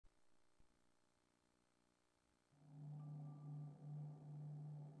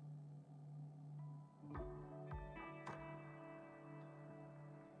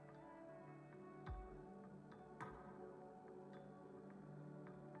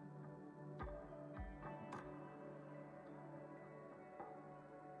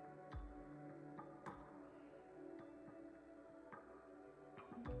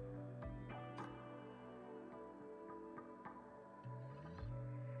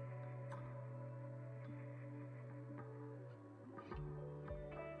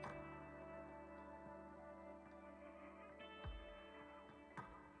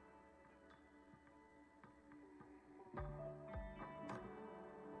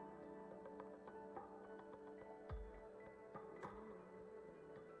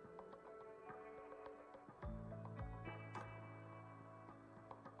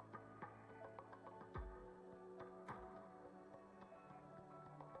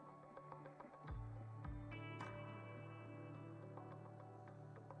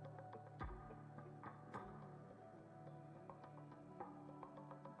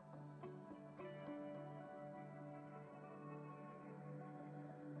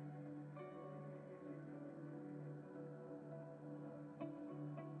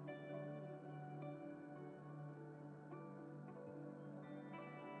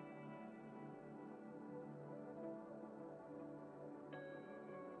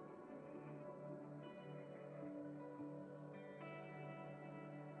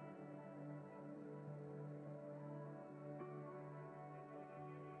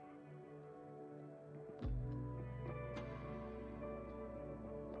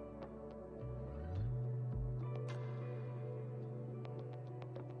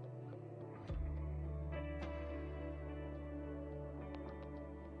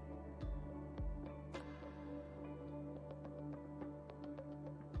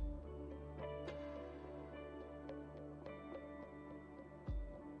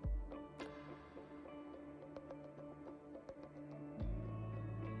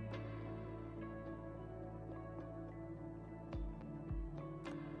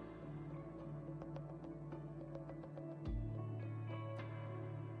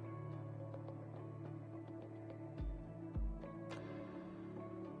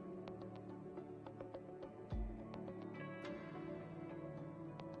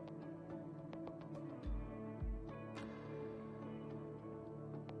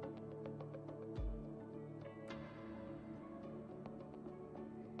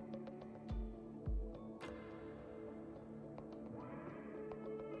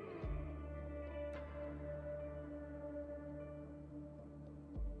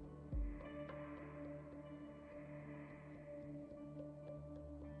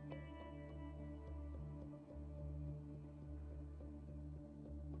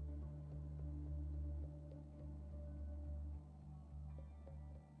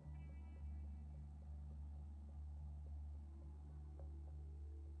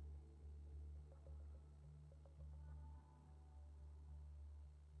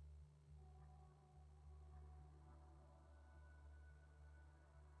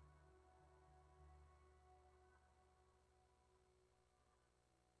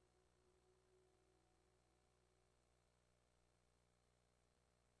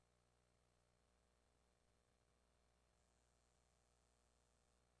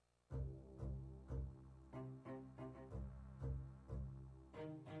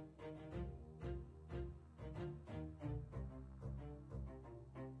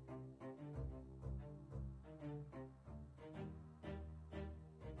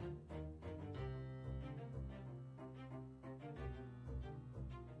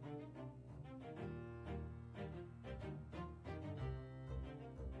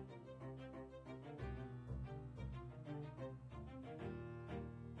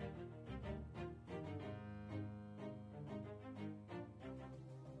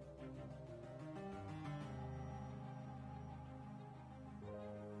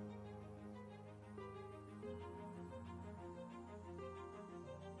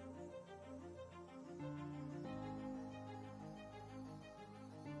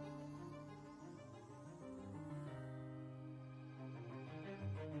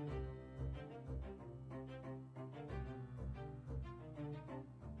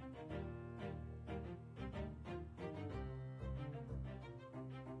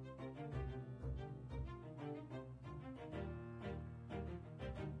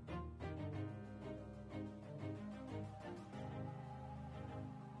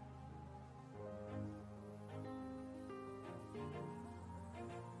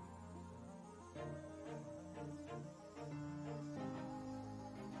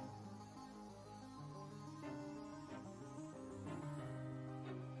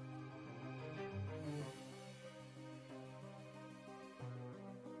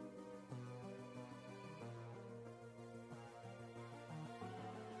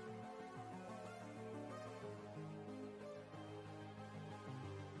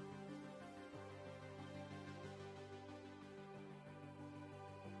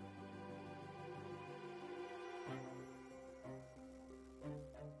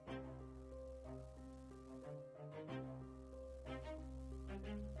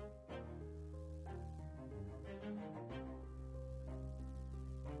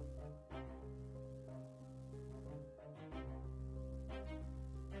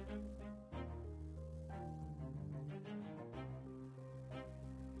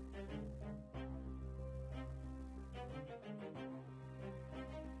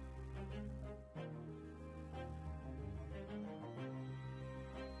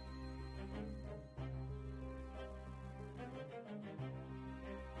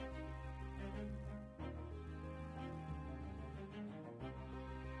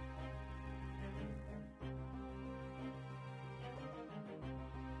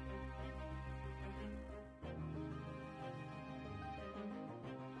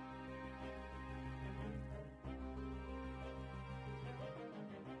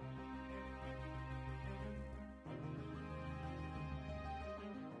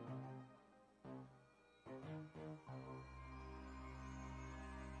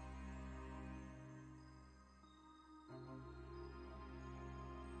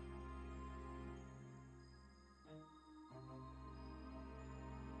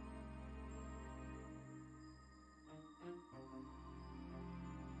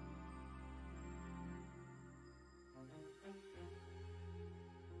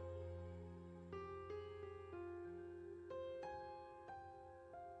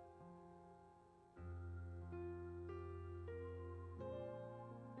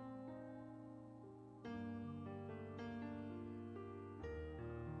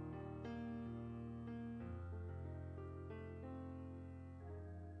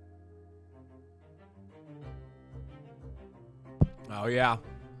Oh yeah.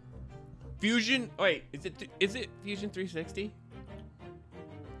 Fusion. Wait, is it Fusion 360?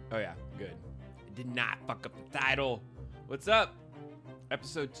 Oh yeah, good. I did not fuck up the title. What's up?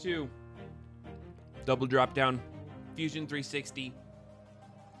 Episode 2. Double drop down. Fusion 360.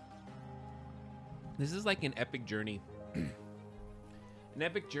 This is like an epic journey. An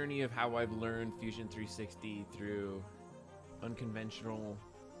epic journey of how I've learned Fusion 360 through unconventional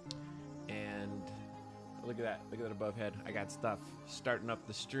and look at that above head. I got stuff starting up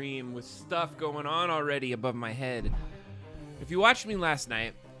the stream with stuff going on already above my head. If you watched me last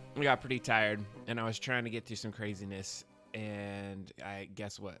night, I got pretty tired and I was trying to get through some craziness, and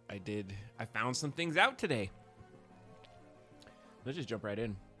guess what I did? I found some things out today. Let's just jump right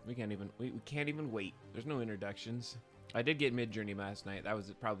in. We can't even wait. There's no introductions. I did get Midjourney last night. That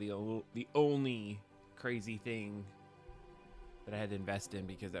was probably the only crazy thing that I had to invest in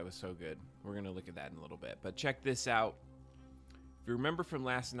because that was so good. We're going to look at that in a little bit. But check this out. If you remember from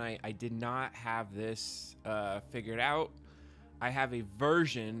last night, I did not have this figured out. I have a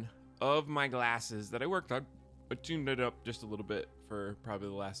version of my glasses that I worked on. I tuned it up just a little bit for probably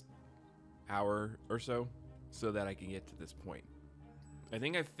the last hour or so that I can get to this point. I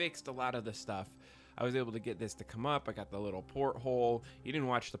think I fixed a lot of the stuff. I was able to get this to come up. I got the little porthole. You didn't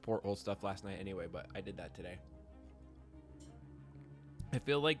watch the porthole stuff last night anyway, but I did that today. I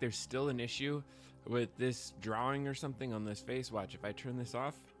feel like there's still an issue with this drawing or something on this face. Watch, if I turn this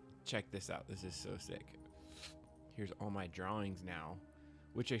off, check this out. This is so sick. Here's all my drawings now,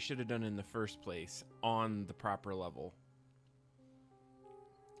 which I should have done in the first place on the proper level.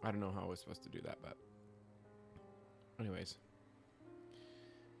 I don't know how I was supposed to do that, but anyways.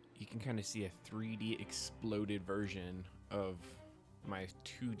 You can kind of see a 3D exploded version of my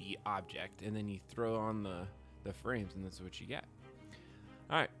 2D object, and then you throw on the frames, and that's what you get.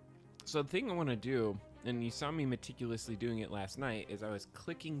 All right, so the thing I want to do, and you saw me meticulously doing it last night, is I was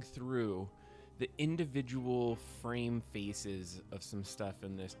clicking through the individual frame faces of some stuff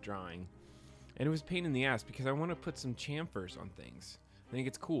in this drawing, and it was a pain in the ass because I want to put some chamfers on things. I think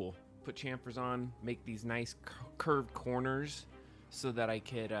it's cool. Put chamfers on, make these nice curved corners, so that I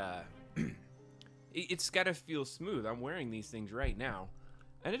could, it's gotta feel smooth. I'm wearing these things right now,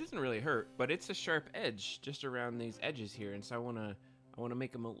 and it doesn't really hurt, but it's a sharp edge just around these edges here, and so I wanna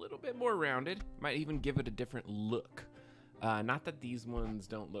make them a little bit more rounded. Might even give it a different look. Not that these ones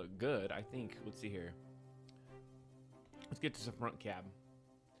don't look good. I think, let's see here. Let's get to the front cab.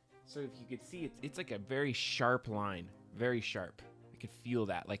 So if you could see, it's like a very sharp line, very sharp. I could feel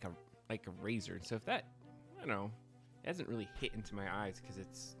that like a razor. And so if that, I don't know. It hasn't really hit into my eyes because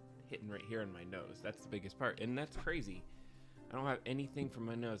it's hitting right here on my nose. That's the biggest part, and that's crazy. I don't have anything from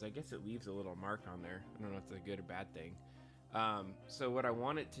my nose. I guess it leaves a little mark on there. I don't know if it's a good or bad thing. So what I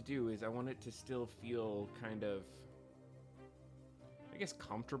want it to do is I want it to still feel kind of, I guess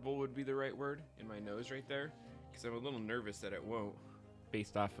comfortable would be the right word, in my nose right there, because I'm a little nervous that it won't,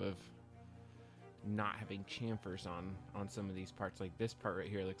 based off of not having chamfers on some of these parts. Like this part right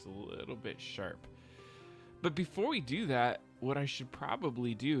here looks a little bit sharp. But before we do that, what I should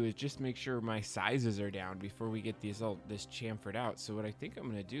probably do is just make sure my sizes are down before we get this chamfered out. So what I think I'm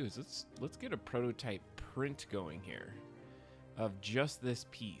gonna do is let's get a prototype print going here of just this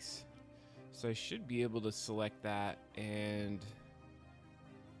piece. So I should be able to select that, and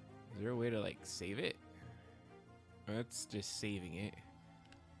is there a way to like save it? That's just saving it.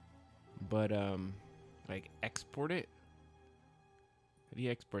 But like export it? How do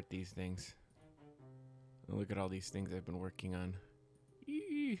you export these things? Look at all these things I've been working on.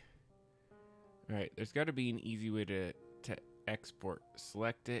 All right, there's got to be an easy way to export.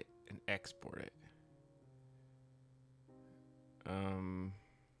 Select it and export it.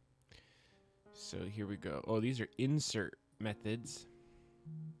 So here we go. Oh, these are insert methods.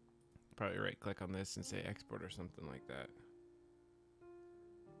 Probably right click on this and say export or something like that.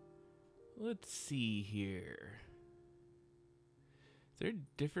 Let's see here. Is there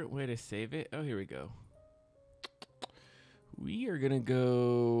a different way to save it? Oh, here we go. We are gonna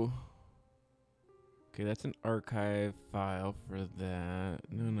go. Okay, that's an archive file for that.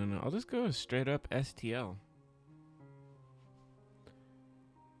 No. I'll just go straight up STL.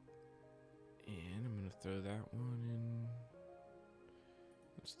 And I'm gonna throw that one in.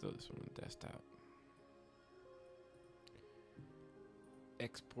 Let's throw this one on desktop.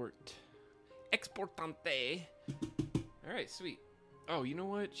 Export. Exportante. All right, sweet. Oh, you know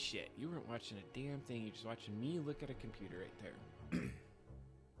what? Shit, you weren't watching a damn thing. You're just watching me look at a computer right there.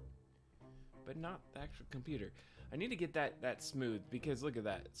 But not the actual computer. I need to get that smooth because look at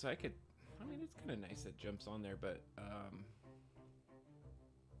that. So I mean, it's kind of nice that jumps on there, but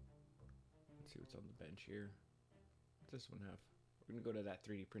let's see what's on the bench here. What's this one have? We're gonna go to that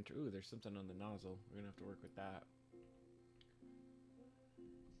 3D printer. Ooh, there's something on the nozzle. We're gonna have to work with that.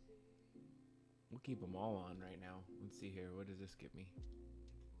 We'll keep them all on right now. Let's see here. What does this give me?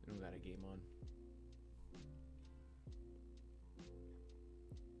 We don't got a game on.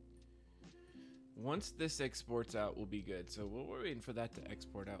 Once this exports out, we'll be good. So while we're waiting for that to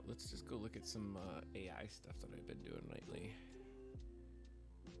export out, let's just go look at some AI stuff that I've been doing lately.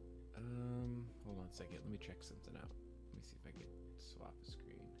 Hold on a second. Let me check something out. Let me see if I can swap a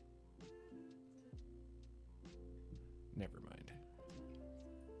screen. Never mind.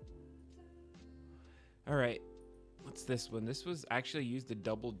 All right. What's this one? This was actually used the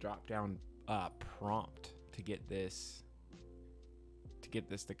double drop down prompt to get this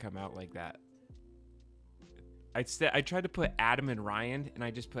to come out like that. I tried to put Adam and Ryan, and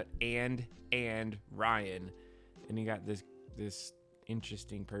I just put and Ryan, and you got this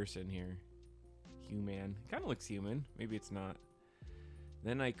interesting person here. Human. Kind of looks human. Maybe it's not.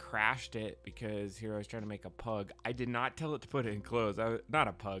 Then I crashed it because here I was trying to make a pug. I did not tell it to put it in clothes. Not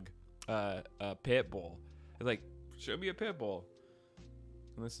a pug. A pit bull. I was like, show me a pit bull.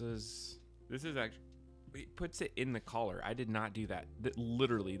 And this is actually, it puts it in the collar. I did not do that.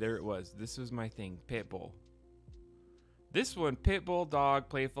 Literally, there it was. This was my thing. Pit bull. This one, pit bull, dog,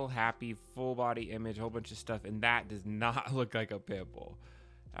 playful, happy, full body image, whole bunch of stuff, and that does not look like a pit bull.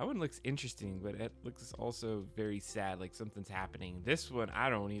 That one looks interesting, but it looks also very sad, like something's happening. This one, I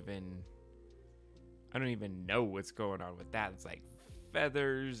don't even know what's going on with that. It's like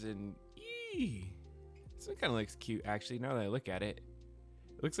feathers and this one kind of looks cute, actually. Now that I look at it,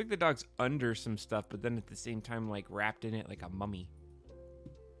 it looks like the dog's under some stuff, but then at the same time, like wrapped in it like a mummy.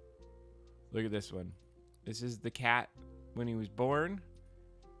 Look at this one. This is the cat when he was born.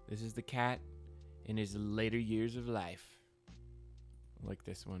 This is the cat in his later years of life. I like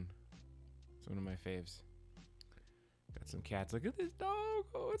this one. It's one of my faves. Got some cats. Look at this dog.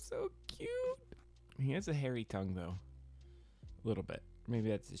 Oh, it's so cute. He has a hairy tongue, though. A little bit. Maybe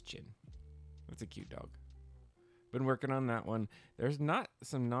that's his chin. That's a cute dog. Been working on that one. There's not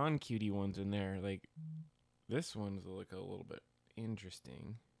some non-cutie ones in there. Like, this one's look a little bit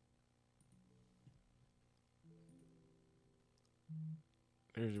interesting.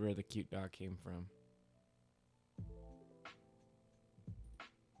 There's where the cute dog came from.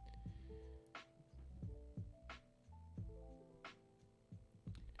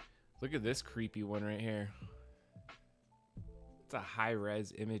 Look at this creepy one right here. It's a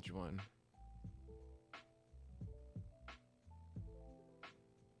high-res image one.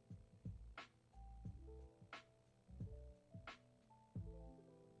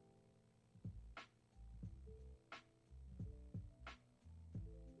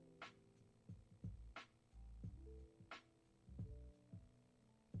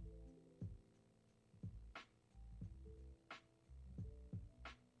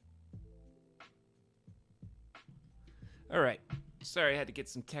 All right. Sorry, I had to get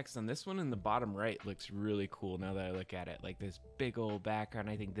some text on this one. In the bottom right looks really cool now that I look at it. Like this big old background.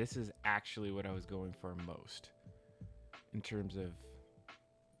 I think this is actually what I was going for most in terms of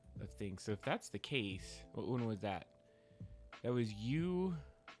things. So if that's the case, what one was that? That was you.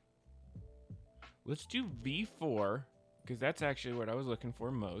 Let's do V4 because that's actually what I was looking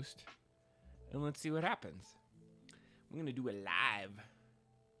for most. And let's see what happens. I'm going to do it live.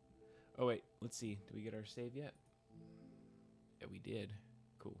 Oh, wait. Let's see. Did we get our save yet? Yeah, we did.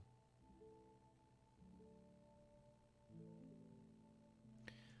 Cool.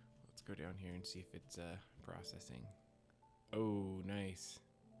 Let's go down here and see if it's processing. Oh, nice.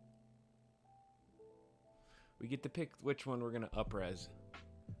 We get to pick which one we're going to up-res.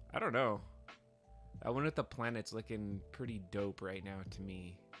 I don't know. That one with the planet's looking pretty dope right now to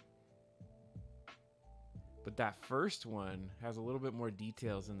me. But that first one has a little bit more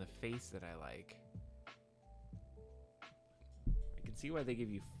details in the face that I like. I can see why they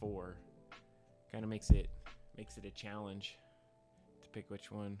give you 4. Kind of makes it a challenge to pick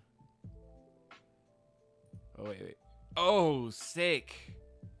which one. Oh, wait. Oh, sick.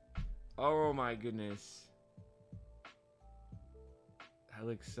 Oh, my goodness. That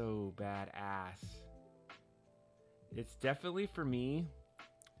looks so badass. It's definitely, for me,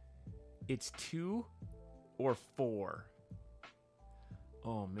 it's 2 or 4.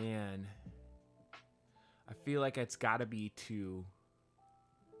 Oh, man. I feel like it's got to be 2.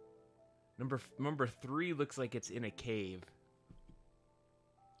 Number 3 looks like it's in a cave.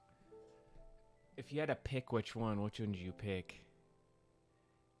 If you had to pick which one would you pick?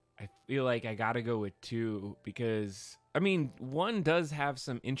 I feel like I gotta go with 2 because, I mean, 1 does have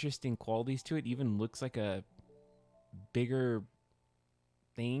some interesting qualities to it. Even looks like a bigger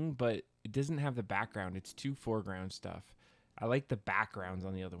thing, but it doesn't have the background. It's 2 foreground stuff. I like the backgrounds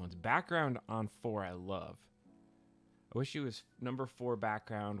on the other ones. Background on 4 I love. I wish it was number 4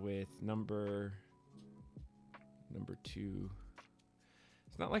 background with number 2.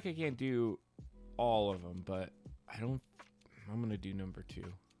 It's not like I can't do all of them, but I'm going to do number 2.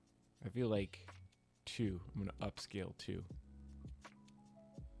 I feel like 2. I'm going to upscale 2.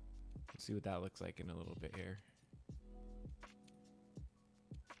 Let's see what that looks like in a little bit here.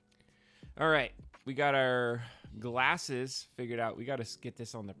 All right, we got our glasses figured out. We got to get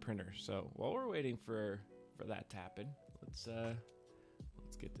this on the printer. So while we're waiting for that to happen, let's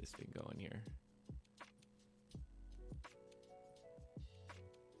get this thing going here.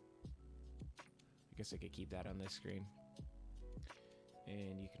 I guess I could keep that on this screen,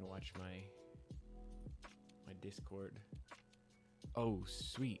 and you can watch my Discord. Oh,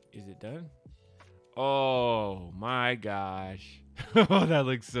 sweet. Is it done? Oh my gosh. Oh, that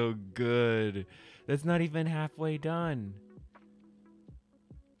looks so good. That's not even halfway done.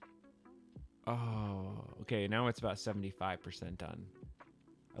 Oh, okay. Now it's about 75% done.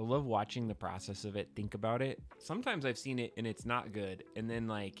 I love watching the process of it. Think about it. Sometimes I've seen it and it's not good. And then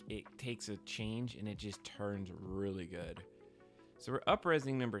like it takes a change and it just turns really good. So we're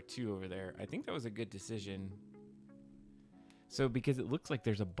up-resing number 2 over there. I think that was a good decision. So because it looks like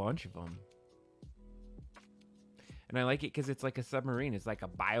there's a bunch of them. And I like it because it's like a submarine. It's like a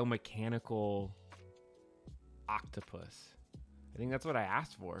biomechanical octopus. I think that's what I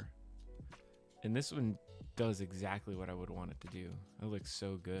asked for. And this one does exactly what I would want it to do. It looks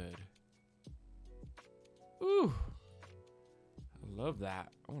so good. Ooh. I love that.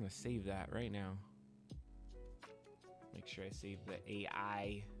 I want to save that right now. Make sure I save the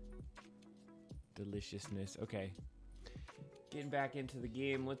AI deliciousness. Okay. Getting back into the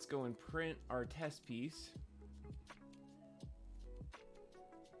game. Let's go and print our test piece.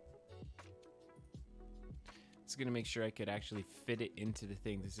 It's going to make sure I could actually fit it into the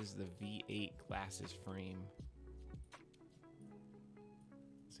thing. This is the V8 glasses frame.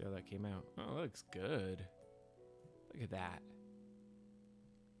 See how that came out? Oh, that looks good. Look at that.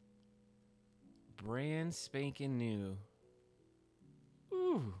 Brand spanking new.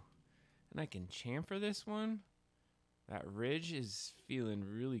 Ooh. And I can chamfer this one. That ridge is feeling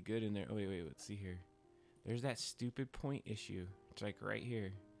really good in there. Oh, wait, let's see here. There's that stupid point issue. It's like right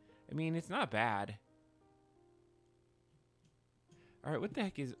here. I mean, it's not bad. All right, what the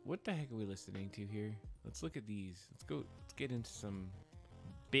heck are we listening to here? Let's look at these. Let's get into some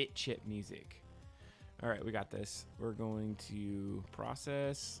bit chip music. All right, we got this. We're going to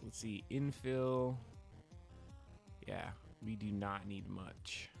process. Let's see, infill. Yeah, we do not need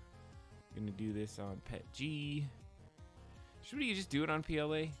much. We're gonna do this on PETG. Should we just do it on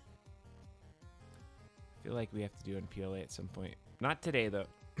PLA? I feel like we have to do it on PLA at some point. Not today though.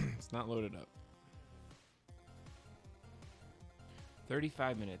 It's not loaded up.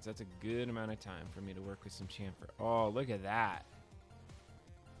 35 minutes. That's a good amount of time for me to work with some chamfer. Oh, look at that.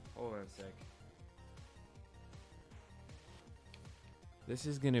 Hold on a sec. This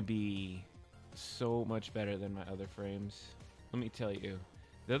is going to be so much better than my other frames. Let me tell you.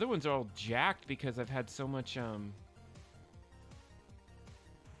 The other ones are all jacked because I've had so much,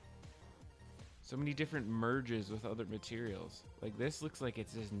 so many different merges with other materials. Like this looks like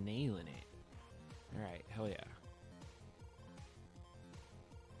it's just nailing it. All right, hell yeah.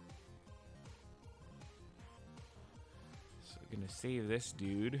 Gonna save this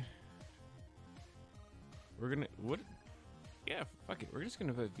dude. We're gonna yeah, fuck it, we're just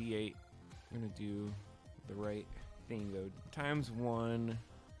gonna put V8. I'm gonna do the right thing though. ×1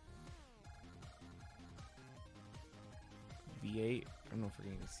 V8. I don't know if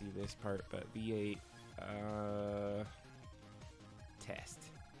we're gonna see this part, but V8 test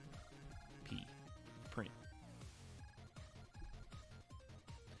P print,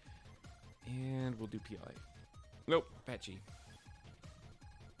 and we'll do PLA. Nope, patchy.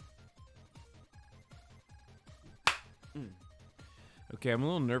 Okay, I'm a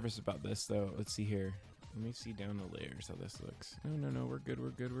little nervous about this though. Let's see here. Let me see down the layers how this looks. No, we're good.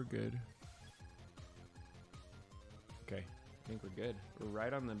 Okay, I think we're good. We're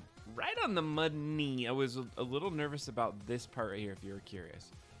right on the money. I was a little nervous about this part right here, if you were curious,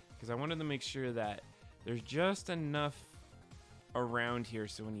 because I wanted to make sure that there's just enough around here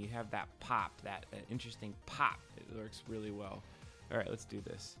so when you have that pop, that interesting pop, it works really well. All right, let's do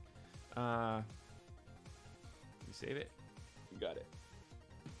this. You save it. You got it.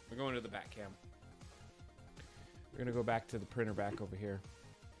 We're going to the back cam. We're gonna go back to the printer back over here.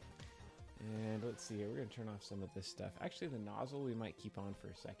 And let's see here. We're gonna turn off some of this stuff. Actually, the nozzle we might keep on for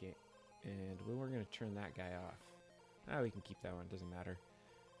a second. And we're gonna turn that guy off. We can keep that one, doesn't matter.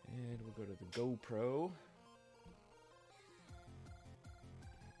 And we'll go to the GoPro.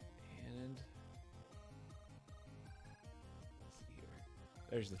 And let's see here.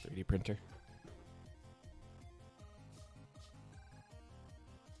 There's the 3D printer.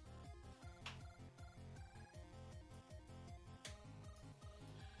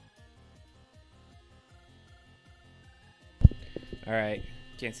 All right,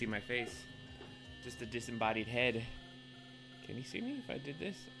 can't see my face. Just a disembodied head. Can you see me if I did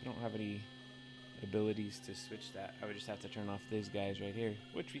this? I don't have any abilities to switch that. I would just have to turn off these guys right here,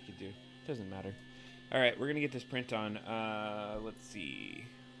 which we could do. Doesn't matter. All right, we're gonna get this print on. Let's see.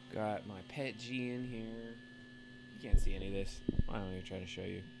 Got my pet G in here. You can't see any of this. I don't even try to show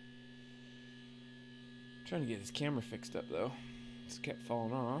you. I'm trying to get this camera fixed up though. It's kept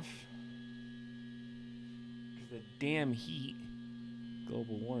falling off. The damn heat.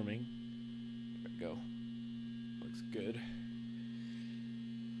 Global warming. There we go. Looks good.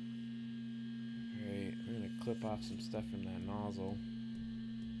 Alright, I'm gonna clip off some stuff from that nozzle.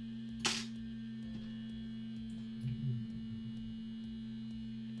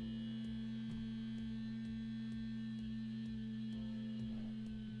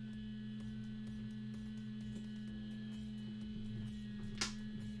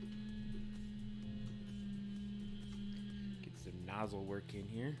 Nozzle work in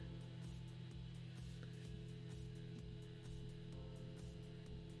here.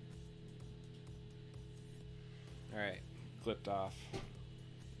 All right, clipped off.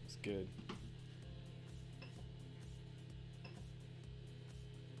 It's good.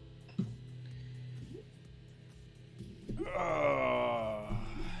 Oh.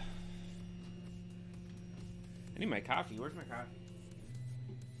 I need my coffee. Where's my coffee?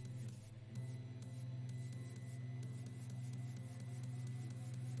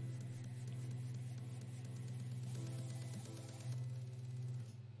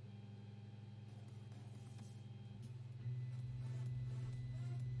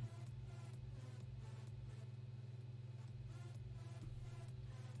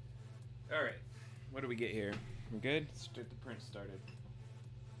 All right, what do we get here? We're good? Let's get the print started.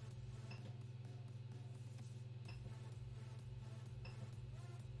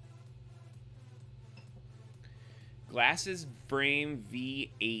 Glasses frame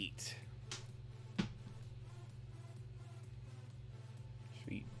V8.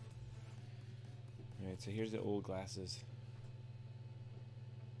 Sweet. All right, so here's the old glasses.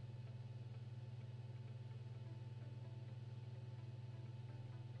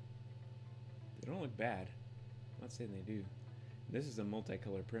 They don't look bad. I'm not saying they do. This is a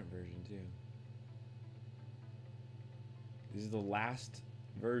multicolor print version too. These are the last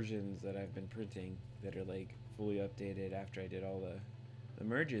versions that I've been printing that are like fully updated after I did all the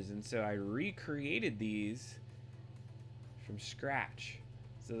merges, and so I recreated these from scratch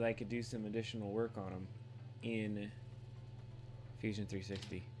so that I could do some additional work on them in Fusion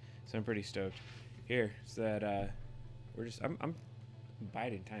 360. So I'm pretty stoked. Here, so that I'm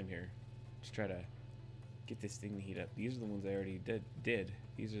biding time here. Just try to get this thing to heat up. These are the ones I already did.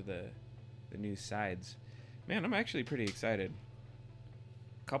 These are the new sides. Man, I'm actually pretty excited.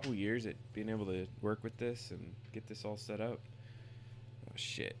 Couple years at being able to work with this and get this all set up. Oh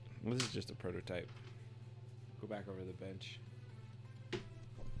shit. Well, this is just a prototype. Go back over the bench.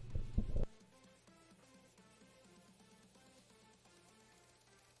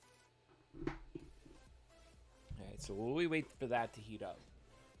 Alright, so while we wait for that to heat up,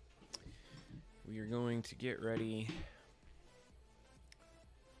 we are going to get ready,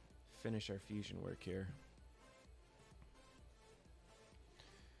 finish our fusion work here.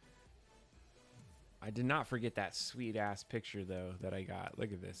 I did not forget that sweet ass picture though that I got.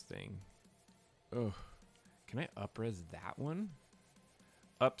 Look at this thing. Oh, can I up-res that one?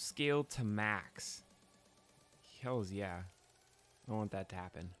 Upscale to max. Hells yeah. I want that to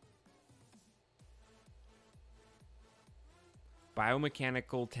happen.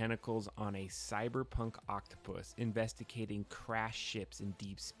 Biomechanical tentacles on a cyberpunk octopus investigating crash ships in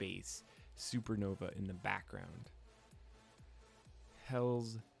deep space. Supernova in the background.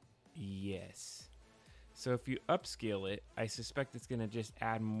 Hells yes. So if you upscale it, I suspect it's going to just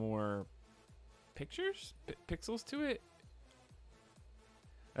add more pictures, pixels to it.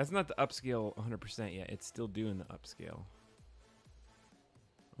 That's not the upscale 100% yet. It's still doing the upscale.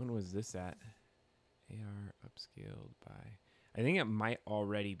 When was this at? AR upscaled by... I think it might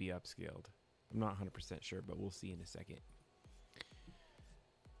already be upscaled. I'm not 100% sure, but we'll see in a second.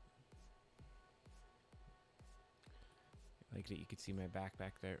 Like that you could see my back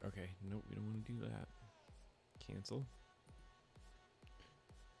there. Okay, nope, we don't want to do that. Cancel.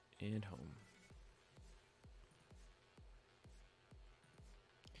 And home.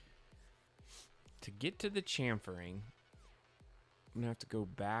 To get to the chamfering, I'm gonna have to go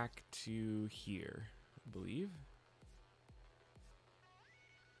back to here, I believe.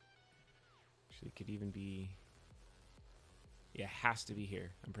 Actually, it could even be, yeah, it has to be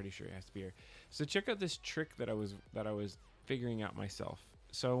here. I'm pretty sure it has to be here. So check out this trick that I was figuring out myself.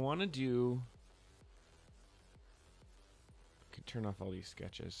 So I want to do, I could turn off all these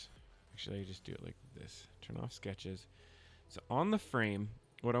sketches. Actually, I just do it like this. Turn off sketches. So on the frame,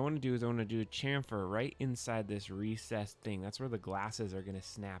 what I want to do is I want to do a chamfer right inside this recessed thing. That's where the glasses are going to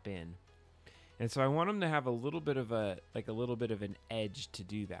snap in. And so I want them to have a little bit of a little bit of an edge to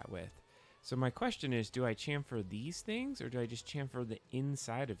do that with. So my question is, do I chamfer these things or do I just chamfer the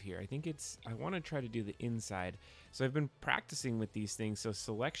inside of here? I want to try to do the inside. So I've been practicing with these things. So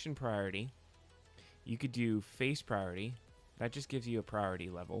selection priority, you could do face priority. That just gives you a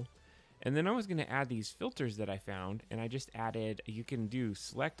priority level. And then I was going to add these filters that I found, and I just added, you can do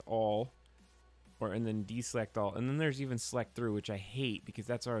select all, and then deselect all. And then there's even select through, which I hate because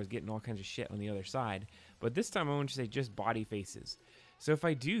that's where I was getting all kinds of shit on the other side. But this time I want to say just body faces. So if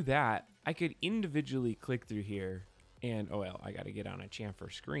I do that, I could individually click through here and, oh well, I got to get on a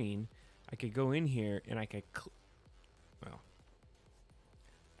chamfer screen. I could go in here and I could,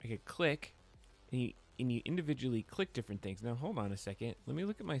 I could click and you individually click different things. Now hold on a second. Let me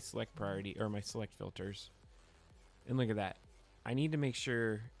look at my select priority or my select filters. And look at that. I need to make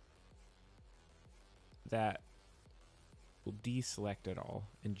sure that we'll deselect it all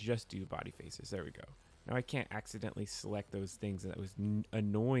and just do body faces. There we go. Now I can't accidentally select those things that was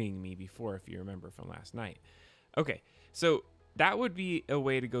annoying me before, if you remember from last night. Okay, so that would be a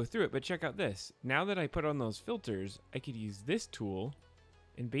way to go through it, but check out this. Now that I put on those filters, I could use this tool,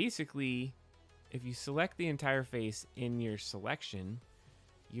 and basically, if you select the entire face in your selection,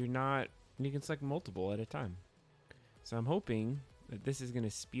 you can select multiple at a time. So I'm hoping that this is going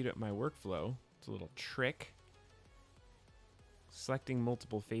to speed up my workflow. It's a little trick. Selecting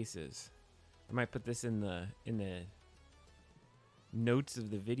multiple faces. I might put this in the notes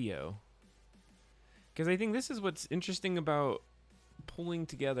of the video, because I think this is what's interesting about pulling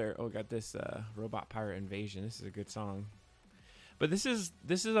together. Oh, got this Robot Pirate Invasion. This is a good song. But this is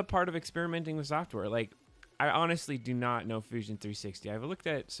a part of experimenting with software. Like, I honestly do not know Fusion 360. I've looked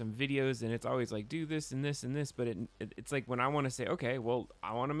at some videos and it's always like, do this and this and this, but it's like when I want to say, okay, well,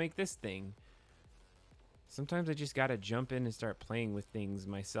 I want to make this thing. Sometimes I just got to jump in and start playing with things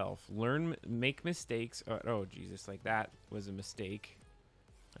myself. Learn, make mistakes. Oh, Jesus, like that was a mistake.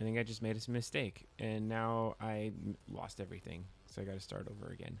 I think I just made a mistake. And now I lost everything. So I got to start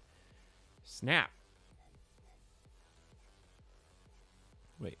over again. Snap.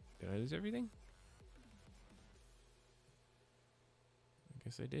 Wait, did I lose everything? I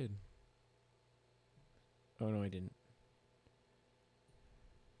guess I did. Oh, no, I didn't.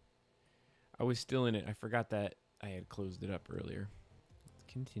 I was still in it. I forgot that I had closed it up earlier.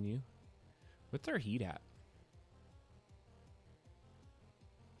 Let's continue. What's our heat at?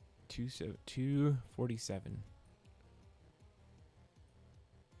 247.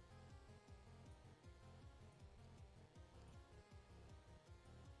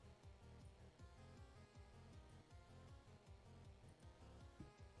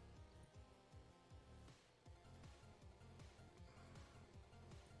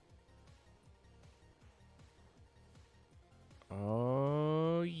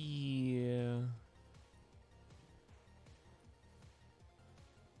 Oh, yeah.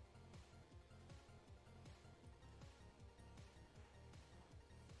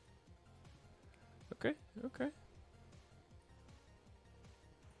 Okay, okay.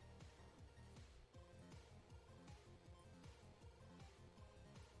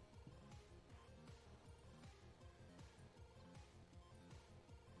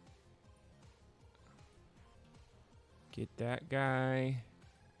 Get that guy.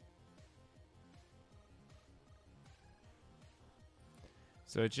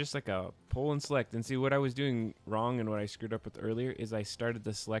 So it's just like a pull and select. And see, what I was doing wrong and what I screwed up with earlier is I started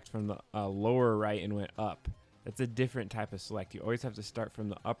the select from the lower right and went up. That's a different type of select. You always have to start from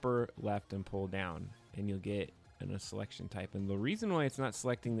the upper left and pull down, and you'll get a selection type. And the reason why it's not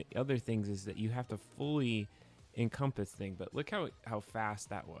selecting the other things is that you have to fully encompass thing. But look how fast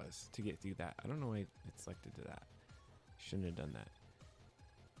that was to get through that. I don't know why it selected to that. Shouldn't have done that.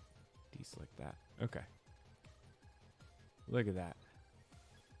 Deselect that. Okay. Look at that.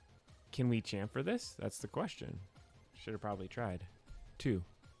 Can we chamfer this? That's the question. Should have probably tried. 2.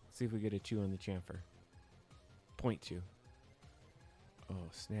 Let's see if we get a 2 on the chamfer. 0.2. Oh,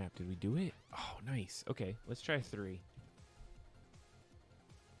 snap. Did we do it? Oh, nice. Okay, let's try 3.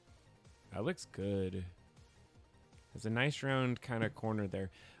 That looks good. There's a nice round kind of corner there.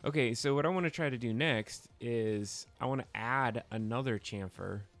 Okay, so what I want to try to do next is I want to add another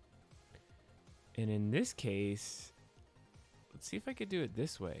chamfer. And in this case, let's see if I could do it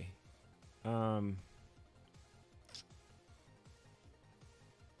this way. Uh-oh.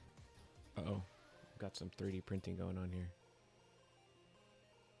 Got some 3D printing going on here.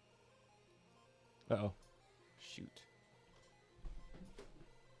 Uh-oh. Shoot.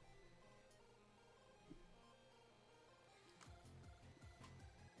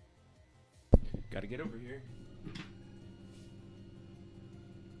 Gotta get over here.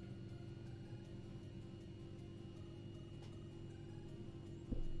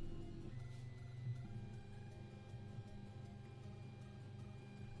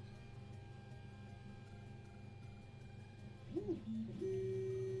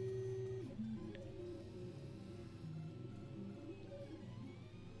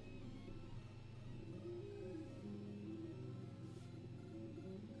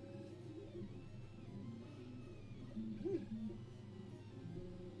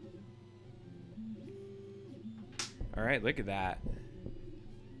 All right, look at that.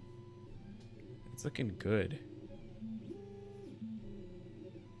 It's looking good.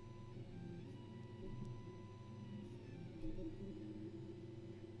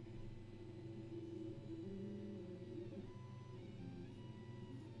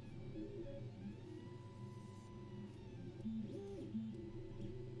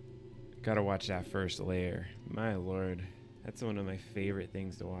 Gotta watch that first layer. My lord. That's one of my favorite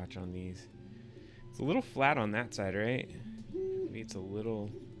things to watch on these. It's a little flat on that side, right? Maybe it's a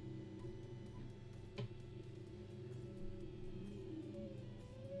little...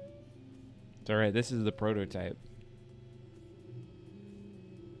 It's alright, this is the prototype.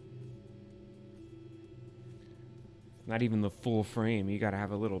 Not even the full frame. You gotta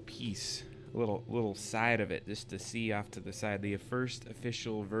have a little piece, a little side of it just to see off to the side. The first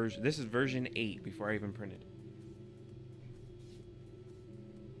official version. This is version 8 before I even printed.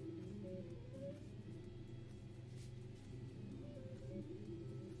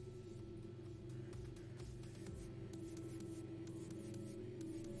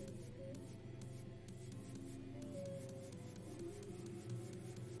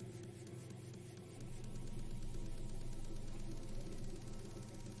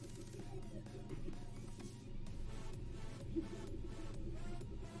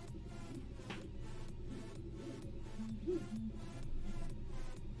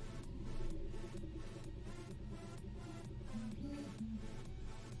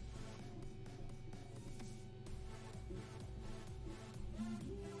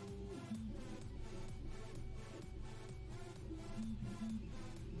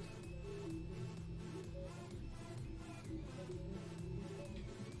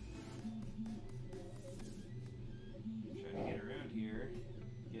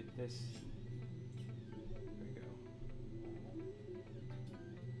 This. There we go.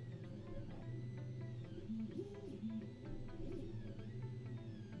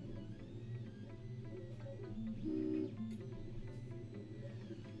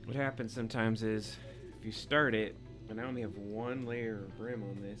 What happens sometimes is if you start it, and I only have one layer of brim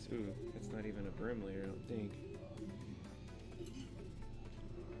on this. Ooh, that's not even a brim layer, I don't think.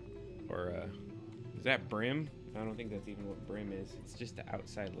 Or, is that brim? I don't think that's even what brim is. It's just the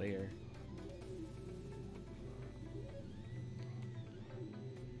outside layer.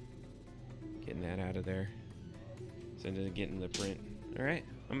 Getting that out of there. So it doesn't get in the print. All right,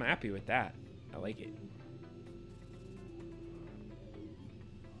 I'm happy with that. I like it.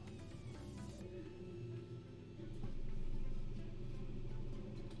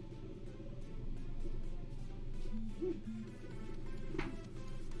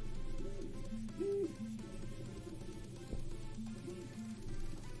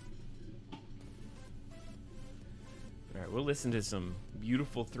 We'll listen to some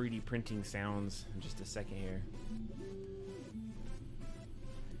beautiful 3D printing sounds in just a second here.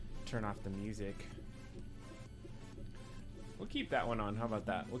 Turn off the music. We'll keep that one on. How about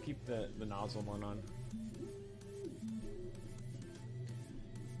that? We'll keep the nozzle one on.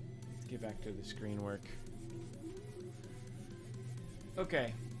 Let's get back to the screen work.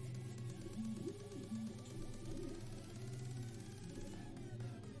 Okay.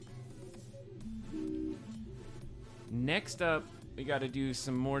 Next up, we got to do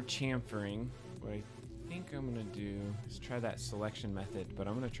some more chamfering. What I think I'm going to do is try that selection method, but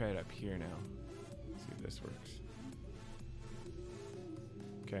I'm going to try it up here now. See if this works.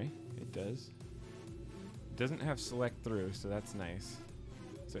 Okay, it does. It doesn't have select through, so that's nice.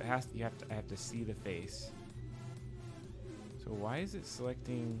 So it has to, I have to see the face. So why is it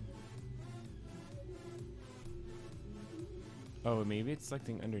selecting? Oh, maybe it's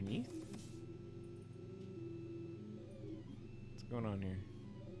selecting underneath? What's going on here?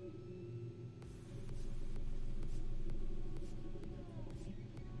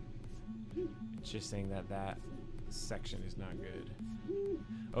 It's just saying that that section is not good.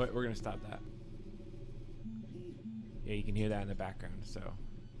 Oh wait, we're gonna stop that. Yeah, you can hear that in the background, so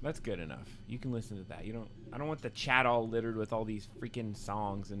that's good enough. You can listen to that. I don't want the chat all littered with all these freaking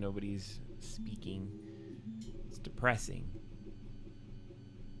songs and nobody's speaking. It's depressing.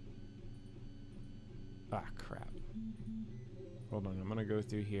 Ah, crap. Hold on, I'm gonna go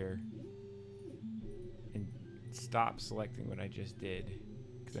through here and stop selecting what I just did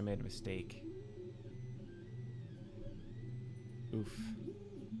because I made a mistake. Oof.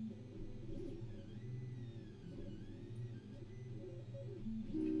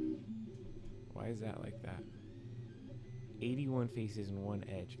 Why is that like that? 81 faces and 1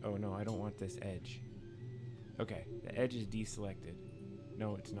 edge. Oh no, I don't want this edge. Okay, the edge is deselected.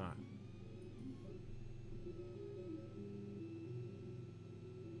 No, it's not.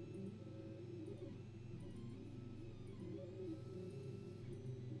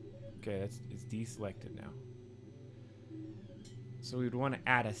 Okay, it's deselected now. So we'd want to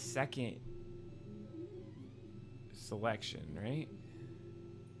add a second selection, right?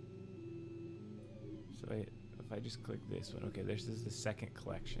 So if I just click this one, okay, this is the second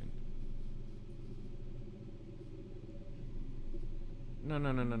collection. No.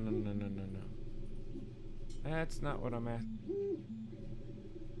 That's not what I'm at.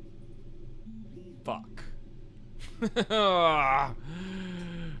 Fuck.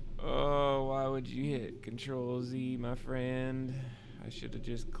 Oh, why would you hit Control Z, my friend? I should have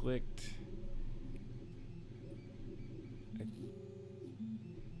just clicked. I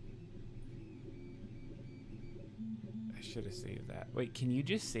should have saved that. Wait, can you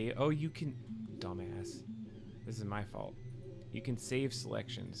just save? Oh, you can. Dumbass. This is my fault. You can save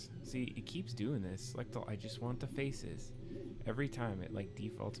selections. See, it keeps doing this. Select all. I just want the faces. Every time it like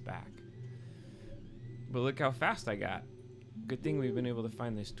defaults back. But look how fast I got. Good thing we've been able to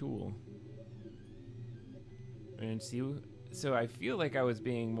find this tool. And see, so I feel like I was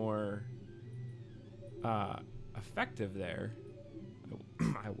being more effective there.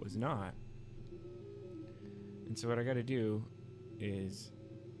 I was not. And so what I got to do is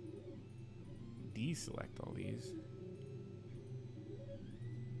deselect all these.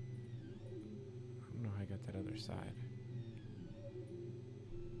 I don't know how I got that other side.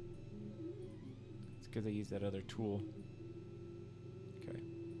 It's because I used that other tool. Okay.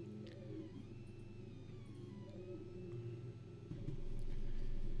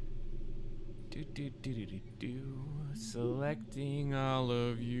 Selecting all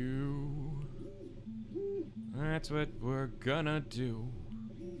of you. That's what we're gonna do.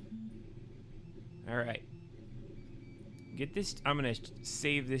 All right. Get this. I'm gonna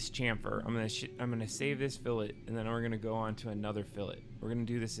save this chamfer. I'm gonna save this fillet, and then we're gonna go on to another fillet. We're gonna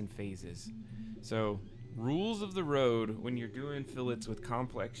do this in phases. So, rules of the road when you're doing fillets with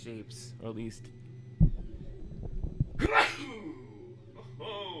complex shapes, or at least.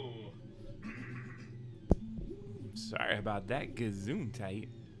 Sorry about that, gazoon tight.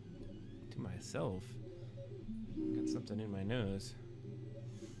 To myself. Got something in my nose.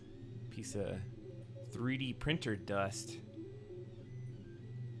 Piece of 3D printer dust.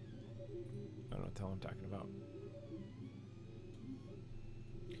 I don't know what the hell I'm talking about.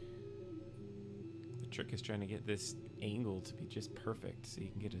 The trick is trying to get this angle to be just perfect so you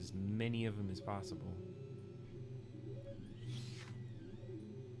can get as many of them as possible.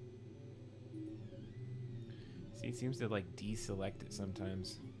 See, it seems to like deselect it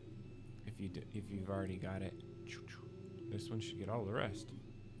sometimes if you've already got it. This one should get all the rest.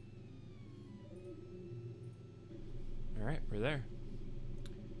 All right, we're there.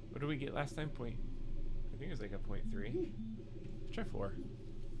 What did we get last time? I think it was like a 0.3. Let's try 4.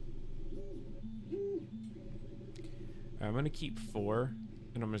 I'm gonna keep 4,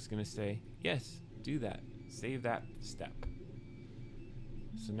 and I'm just gonna say, yes, do that. Save that step.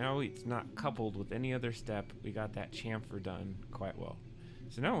 So now it's not coupled with any other step. We got that chamfer done quite well.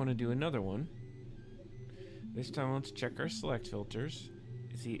 So now I want to do another one. This time let's check our select filters.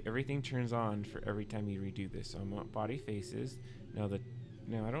 See, everything turns on for every time you redo this. So I'm on body faces. Now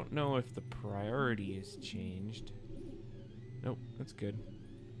I don't know if the priority is changed. Nope, that's good.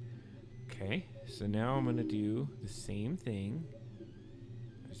 Okay, so now I'm gonna do the same thing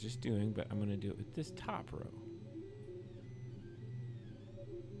I was just doing, but I'm gonna do it with this top row.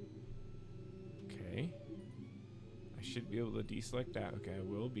 Okay. I should be able to deselect that. Okay, I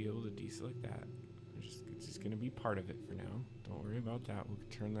will be able to deselect that. It's just going to be part of it for now. Don't worry about that. We'll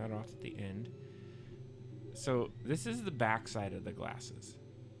turn that off at the end. So this is the back side of the glasses.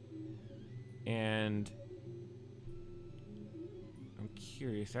 And I'm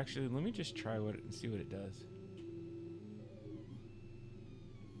curious. Actually, let me just try and see what it does.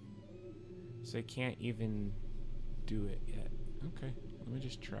 So I can't even do it yet. Okay, let me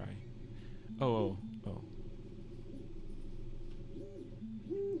just try. Oh.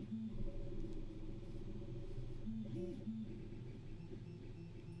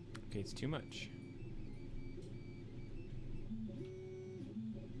 Okay, it's too much.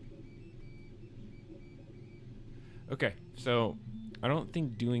 Okay, so I don't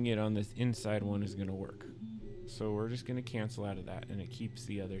think doing it on this inside one is gonna work. So we're just gonna cancel out of that, and it keeps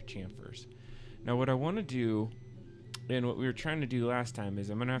the other chamfers. Now what I wanna do, and what we were trying to do last time, is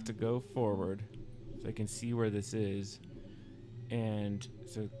I'm gonna have to go forward so I can see where this is. And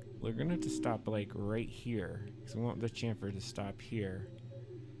so we're gonna have to stop like right here, because we want the chamfer to stop here.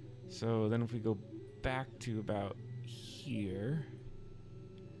 So then if we go back to about here,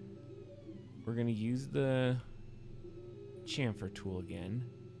 we're gonna use the chamfer tool again.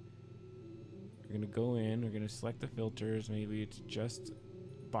 We're gonna go in, we're gonna select the filters, maybe it's just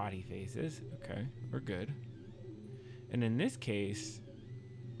body faces. Okay, we're good. And in this case,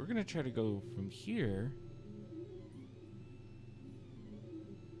 we're gonna try to go from here.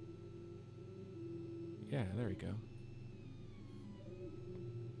 Yeah, there we go.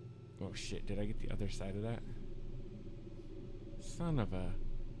 Oh shit, did I get the other side of that? Son of a...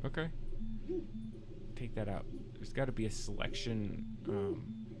 Okay. Take that out. There's got to be a selection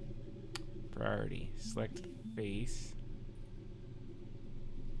priority. Select face.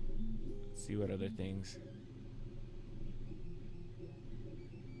 Let's see what other things.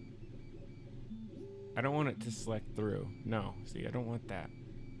 I don't want it to select through. No, see, I don't want that.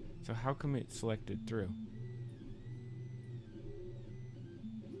 So how come it selected through?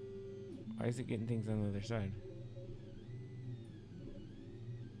 Why is it getting things on the other side?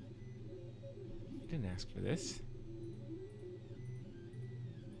 You didn't ask for this.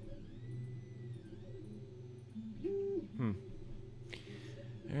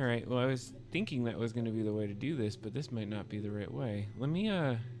 Alright, well I was thinking that was going to be the way to do this, but this might not be the right way. Let me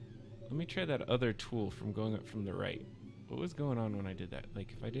try that other tool from going up from the right. What was going on when I did that?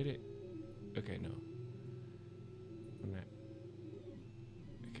 Like if I did it... Okay, no.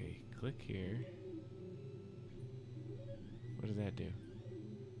 Okay, click here. What does that do?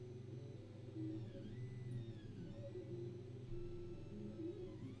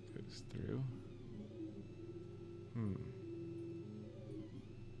 Goes through.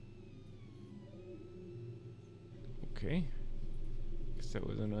 Okay. Guess that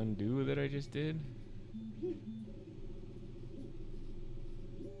was an undo that I just did.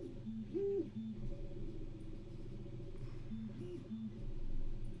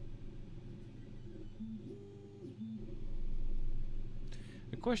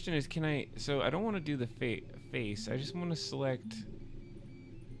 The question is, can I... So I don't want to do the face. I just want to select...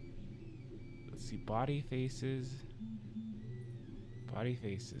 Let's see, body faces. Body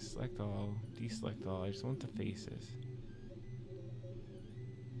faces. Select all. Deselect all. I just want the faces.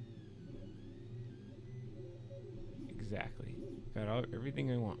 Exactly. Got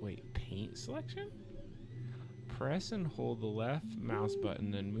everything I want. Wait, paint selection? Press and hold the left mouse button,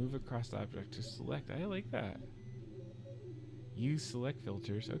 then move across the object to select. I like that. Use select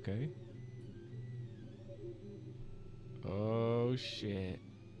filters. Okay. Oh, shit.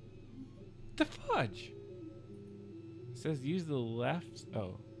 The fudge! It says use the left...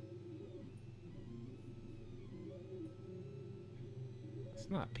 Oh. It's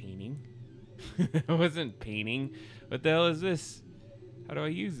not painting. It wasn't painting. What the hell is this? How do I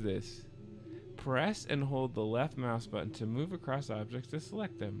use this? Press and hold the left mouse button to move across objects to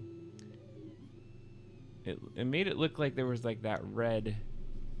select them. It made it look like there was like that red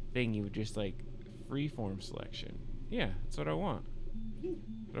thing you would just like freeform selection. Yeah, that's what I want.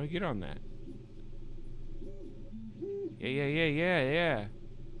 How do I get on that? Yeah.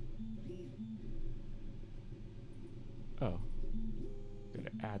 Oh.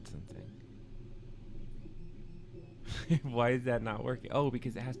 Gotta add something. Why is that not working? Oh,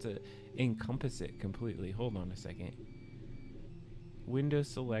 because it has to encompass it completely. Hold on a second. Window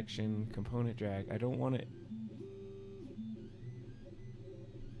selection, component drag. I don't want it.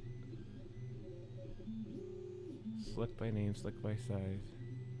 Select by name, select by size.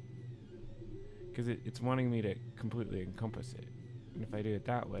 Because it's wanting me to completely encompass it. And if I do it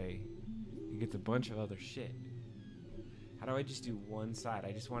that way, it gets a bunch of other shit. How do I just do one side?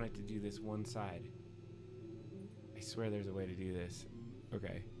 I just want it to do this one side. I swear there's a way to do this.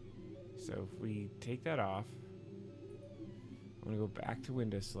 Okay. So if we take that off, I'm going to go back to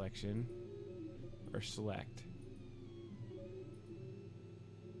window selection. or select.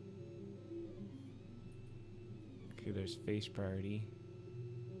 Okay, there's face priority.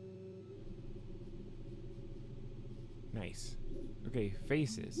 Nice. Okay,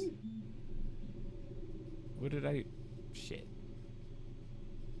 faces. What did I... Shit.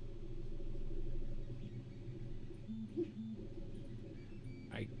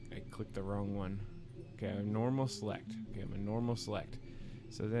 I clicked the wrong one. Okay, I'm a normal select. Okay, I'm a normal select.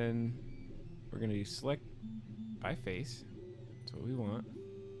 So then we're gonna do select by face. That's what we want.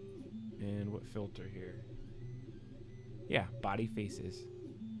 And what filter here? Yeah, body faces.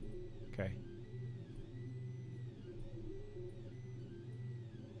 Okay.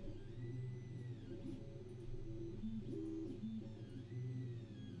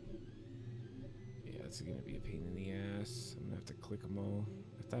 Yeah, it's gonna be a pain in the ass. I'm gonna have to click them all.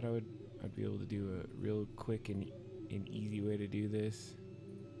 I thought I'd be able to do a real quick and easy way to do this.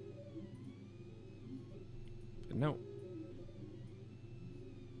 But no.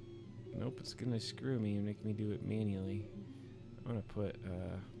 Nope, it's gonna screw me and make me do it manually. I'm gonna put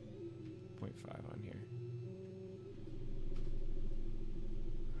 0.5 on here.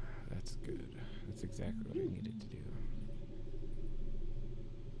 That's good. That's exactly what I needed to do.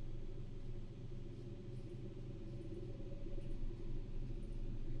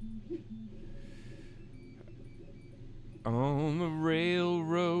 On the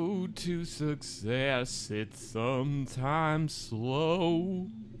railroad to success, it's sometimes slow.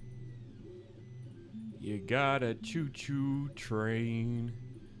 You gotta choo-choo train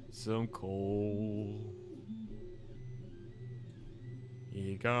some coal.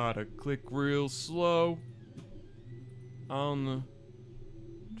 You gotta click real slow on the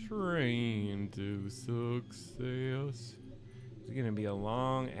train to success. It's gonna be a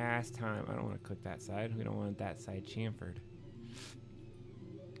long ass time. I don't want to click that side. We don't want that side chamfered.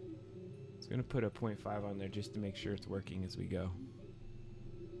 It's gonna put a 0.5 on there just to make sure it's working as we go.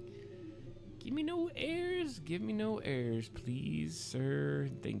 Give me no errors. Give me no errors, please, sir.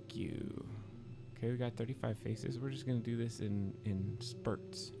 Thank you. Okay, we got 35 faces. We're just gonna do this in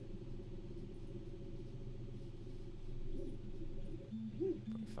spurts.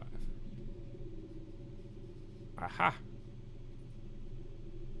 0.5. Aha.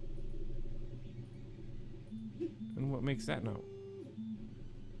 And what makes that note?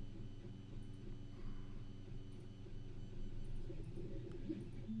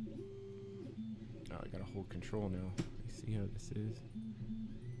 Oh, I gotta hold control now. I see how this is.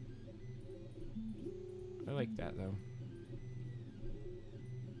 I like that though.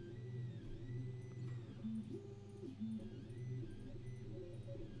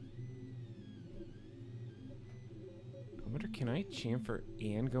 I wonder, can I chamfer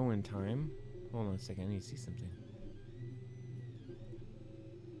and go in time? Hold on a second, I need to see something.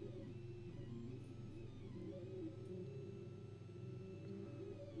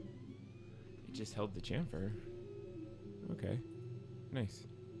 It just held the chamfer. Okay, nice.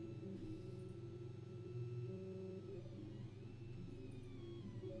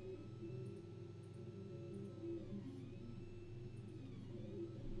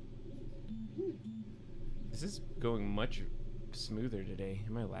 This is going much smoother today.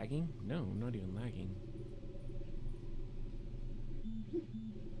 Am I lagging? No, I'm not even lagging.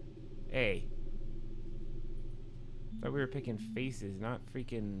 Hey. Thought we were picking faces, not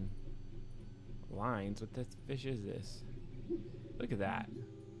freaking lines. What the fish is this? Look at that.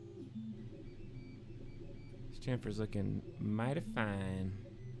 This chamfer's looking mighty fine.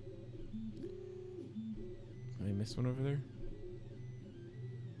 Did I miss one over there?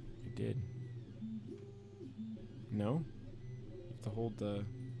 I did. No? You have to hold the...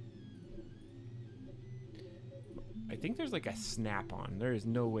 I think there's like a snap-on. There is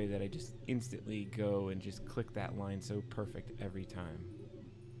no way that I just instantly go and just click that line so perfect every time.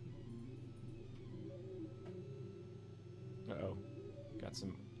 Uh-oh. Got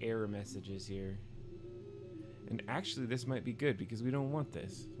some error messages here. And actually this might be good because we don't want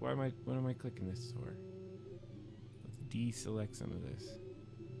this. What am I clicking this for? Let's deselect some of this.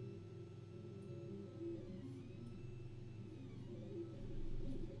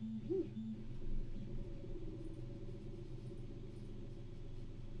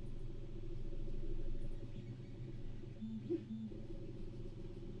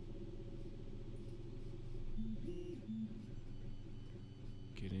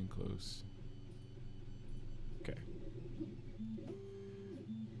 Get in close. Okay.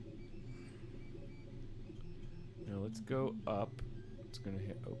 Now let's go up. It's gonna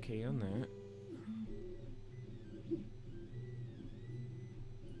hit OK on that.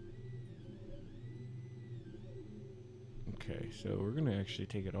 Okay, so we're gonna actually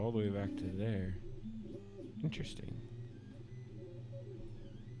take it all the way back to there. Interesting.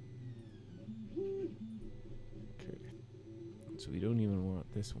 Okay. So we don't even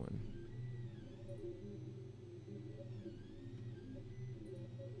want this one.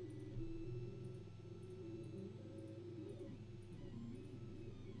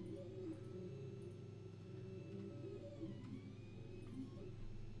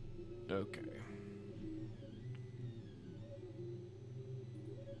 Okay.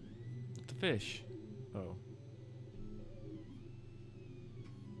 The fish. Oh.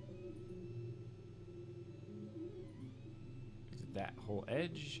 Is it that whole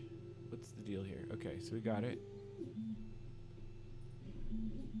edge? What's the deal here? Okay, so we got it.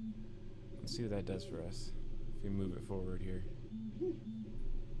 Let's see what that does for us if we move it forward here.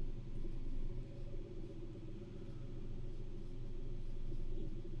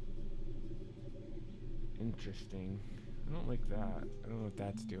 Interesting. I don't like that. I don't know what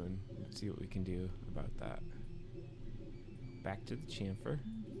that's doing. Let's see what we can do about that. Back to the chamfer.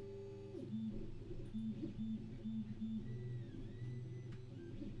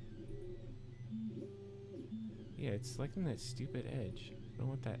 Yeah, it's selecting that stupid edge. I don't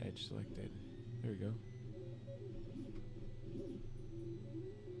want that edge selected. There we go.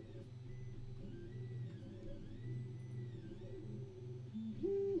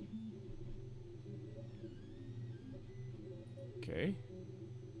 Okay.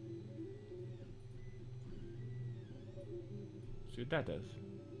 See what that does.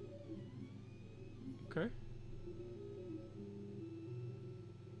 Okay.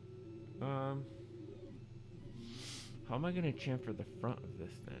 How am I gonna chamfer the front of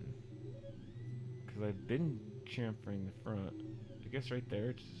this then? Because I've been chamfering the front. I guess right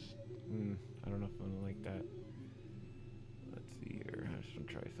there it's just, I don't know if I'm gonna like that. Let's see here. I just want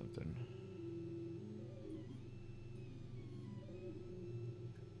to try something.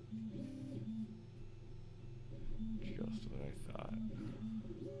 Just what I thought.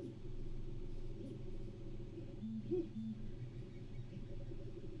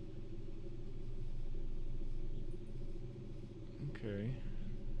 Okay.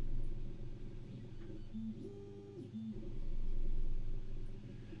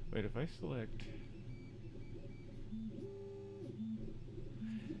 Wait, if I select...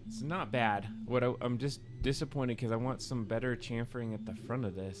 It's not bad. I'm just disappointed because I want some better chamfering at the front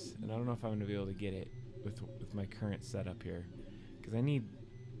of this, and I don't know if I'm going to be able to get it with my current setup here. Because I need...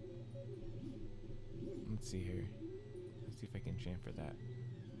 Let's see here. Let's see if I can chamfer that.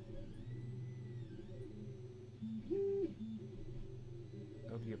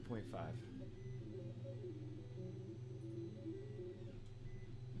 That'll be a 0.5.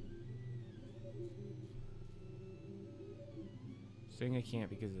 Saying I can't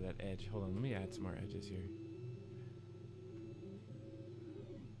because of that edge. Hold on, let me add some more edges here.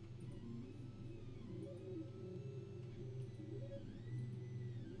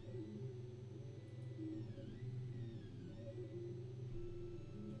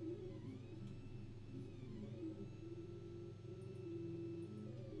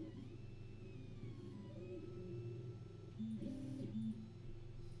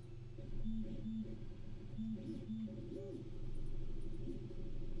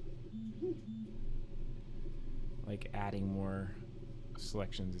 Like adding more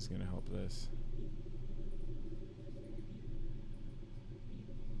selections is going to help this.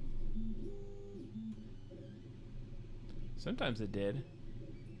 Sometimes it did.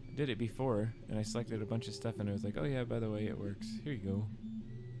 I did it before and I selected a bunch of stuff and it was like, oh yeah, by the way, it works. Here you go.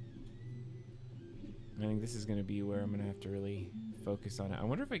 I think this is going to be where I'm going to have to really focus on it. I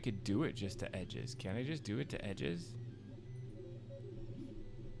wonder if I could do it just to edges. Can I just do it to edges?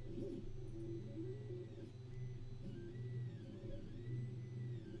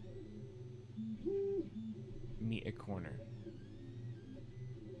 Meet a corner.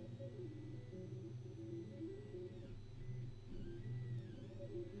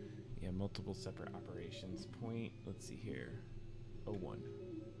 Yeah, multiple separate operations. Point, let's see here. 01.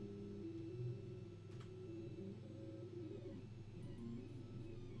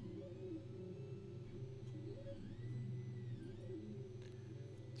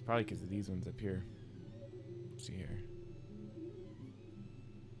 It's probably because of these ones up here. Let's see here.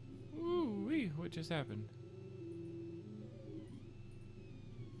 Ooh-wee, what just happened?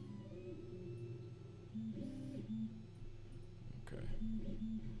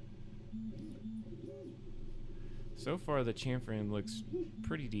 So far, the chamfering looks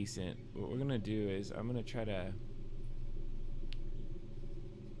pretty decent. What we're gonna do is I'm gonna try to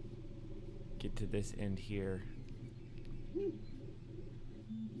get to this end here.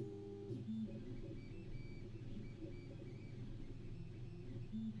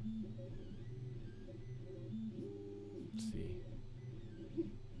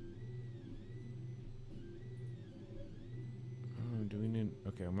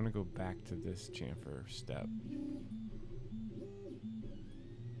 Okay, I'm gonna go back to this chamfer step.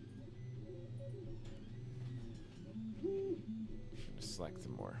 Just select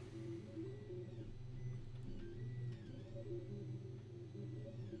some more.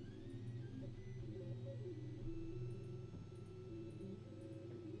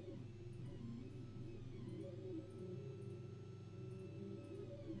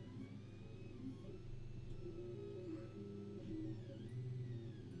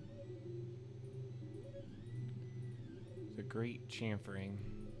 It's a great chamfering.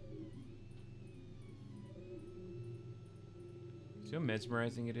 See how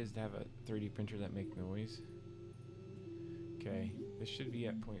mesmerizing it is to have a 3D printer that makes noise? Okay, this should be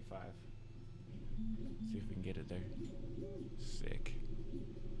at 0.5. See if we can get it there. Sick.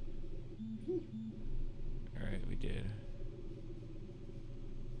 Alright, we did.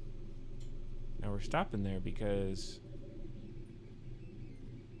 Now we're stopping there because...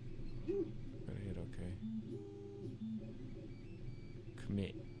 Gotta hit OK.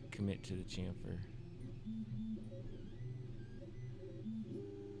 Commit to the chamfer.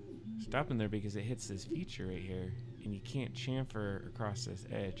 Stopping there because it hits this feature right here, and you can't chamfer across this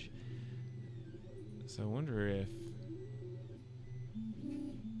edge. So I wonder if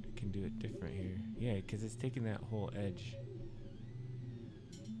I can do it different here. Yeah, because it's taking that whole edge.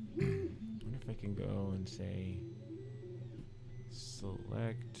 I wonder if I can go and say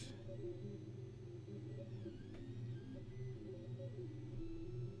select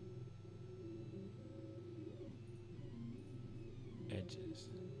edges.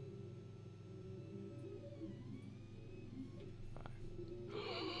 5.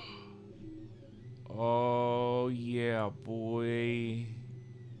 Oh yeah, boy.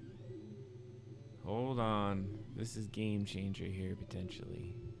 Hold on. This is game changer here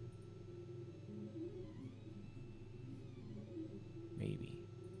potentially. Maybe.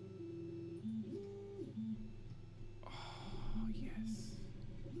 Oh, yes.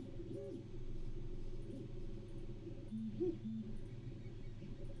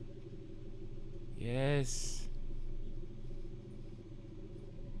 Yes.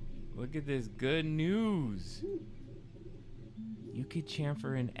 Look at this good news. You could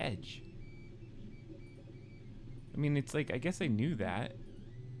chamfer an edge. I mean, it's like, I guess I knew that.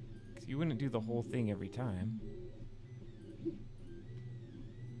 'Cause you wouldn't do the whole thing every time.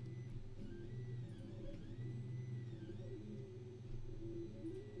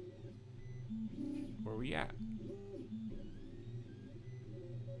 Where are we at?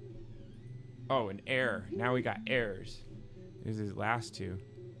 Oh, an error. Now we got errors. There's his last two.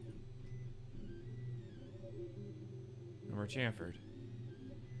 And we're chamfered.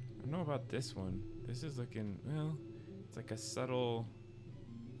 I don't know about this one. This is looking, well, it's like a subtle...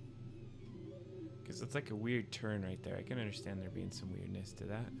 Because it's like a weird turn right there. I can understand there being some weirdness to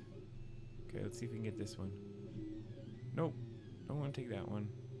that. Okay, let's see if we can get this one. Nope. Don't want to take that one.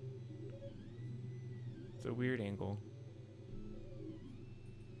 It's a weird angle.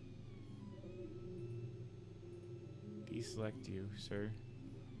 Deselect you, sir.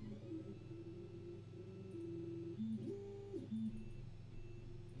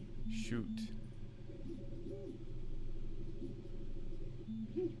 Shoot.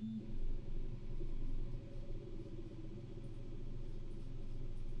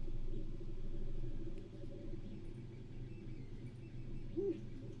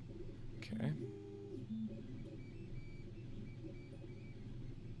 Okay.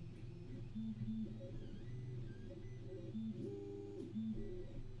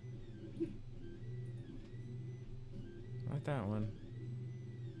 Not that one.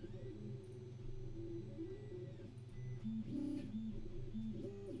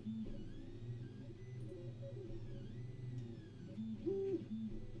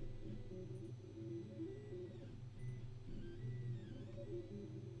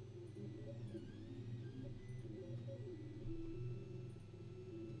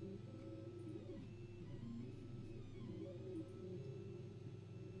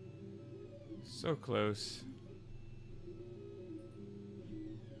 So close.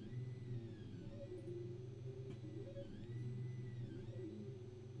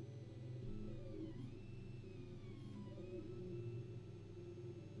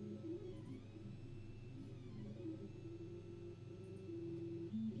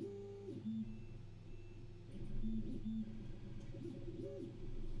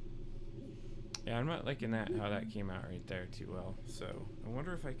 Yeah, I'm not liking that, how that came out right there too well. So I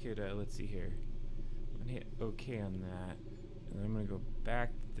wonder if I could, let's see here. I'm gonna hit OK on that. And then I'm gonna go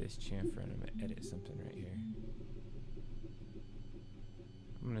back to this chamfer and I'm gonna edit something right here.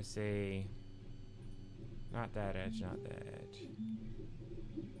 I'm gonna say, not that edge, not that edge.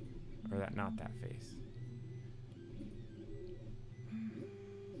 Or that, not that face.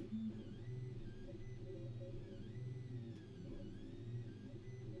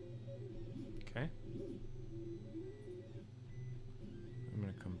 Okay. I'm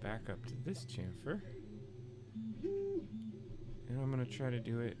gonna come back up to this chamfer. And I'm gonna try to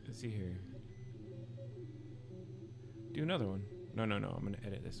do it, let's see here. Do another one. No, I'm gonna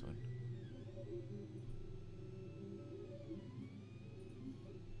edit this one.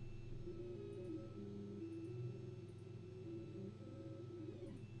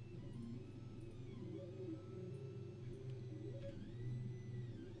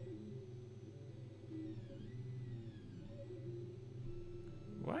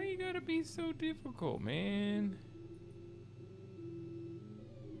 Why you gotta be so difficult, man?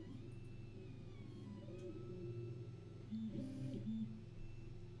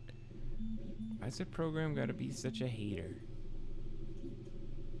 Why's the program gotta be such a hater?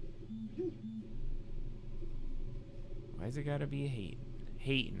 Why's it gotta be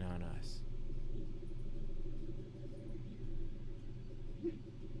hating on us?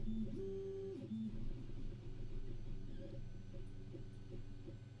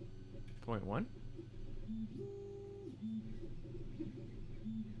 Point one.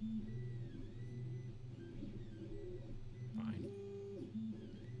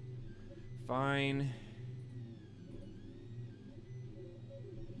 Fine.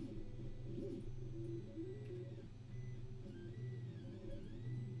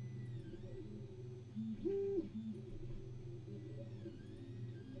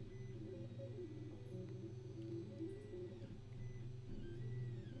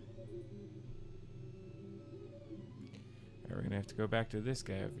 We're gonna have to go back to this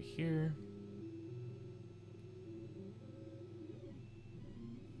guy over here.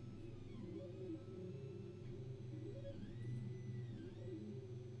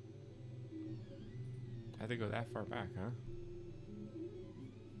 I had to go that far back, huh?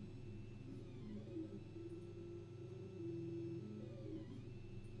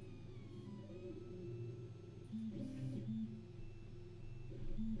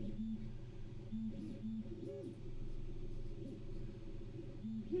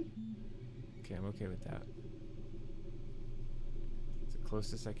 Okay, I'm okay with that. It's the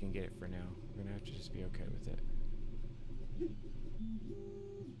closest I can get it for now. We're gonna have to just be okay with it.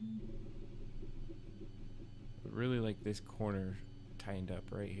 I really like this corner tightened up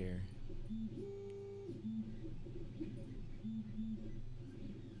right here.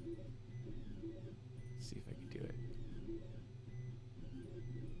 Let's see if I can do it.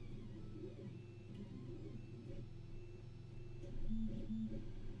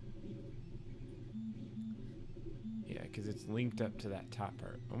 Yeah, because it's linked up to that top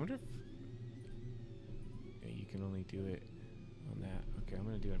part. I wonder if... Yeah, you can only do it on that. Okay, I'm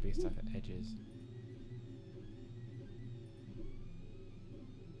going to do it based off of edges.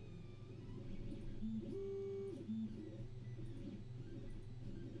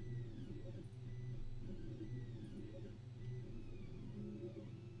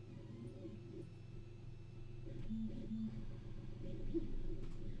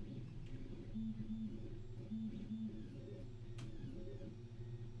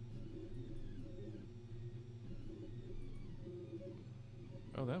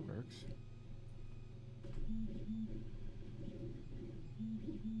 Oh, that works.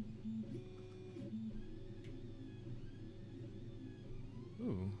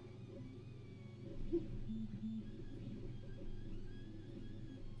 Ooh.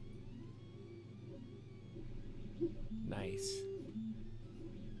 Nice.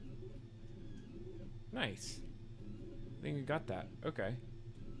 Nice. I think we got that. Okay.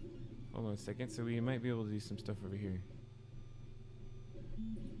 Hold on a second. So we might be able to do some stuff over here.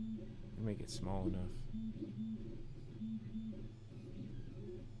 Make it small enough.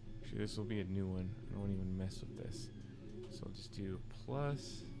 Actually, this will be a new one. I don't even mess with this. So I'll just do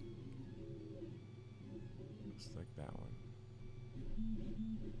plus. Looks like that one.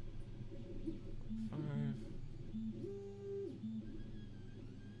 5.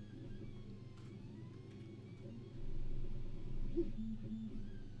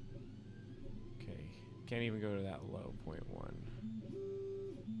 Okay. Can't even go to that low 0.1.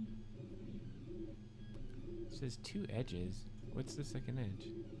 It says 2 edges. What's the second edge?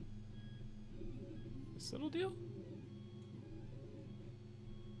 This little deal?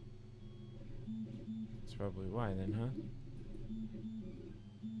 That's probably why then, huh?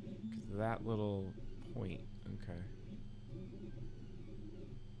 Because that little point. Okay.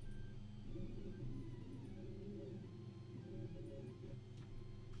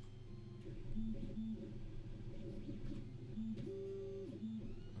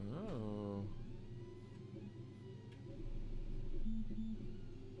 Oh.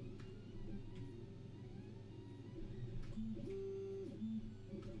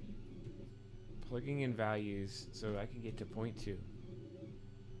 Plugging in values so I can get to point 2.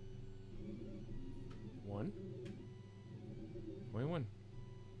 1. Point 1.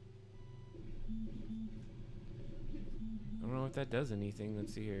 I don't know if that does anything.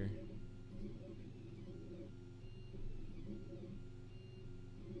 Let's see here.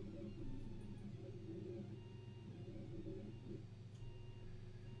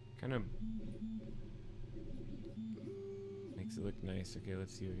 Kind of makes it look nice. Okay,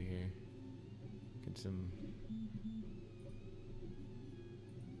 let's see over here. Get some.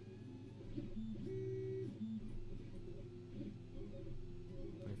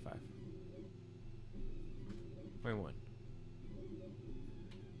 0.5. 0.1.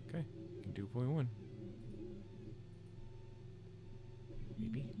 Okay, can do 0.1.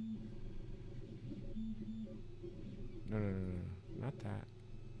 Maybe. No, not that.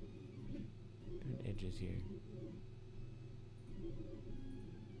 Doing edges here.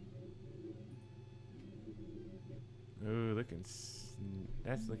 Ooh,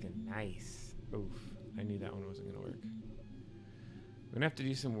 that's looking nice. Oof, I knew that one wasn't gonna work. I'm gonna have to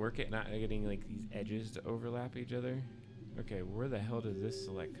do some work at not getting like these edges to overlap each other. Okay, where the hell does this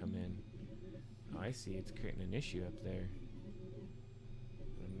select come in? Oh, I see, it's creating an issue up there.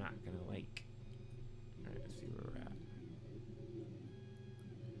 I'm not gonna like. Alright, let's see where we're at.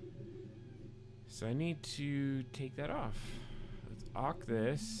 So I need to take that off. Let's awk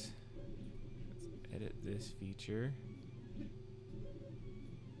this. Let's edit this feature.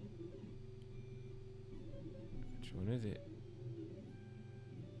 Which one is it?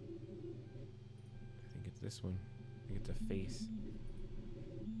 I think it's this one. I think it's a face.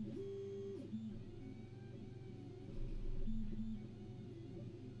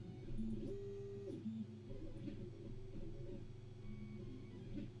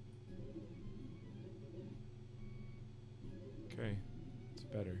 Okay, it's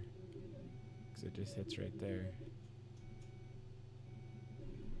better because it just hits right there.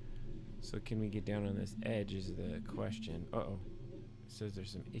 So can we get down on this edge is the question. Uh-oh, it says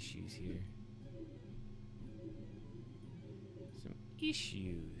there's some issues here. Some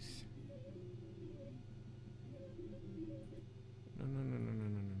issues. No.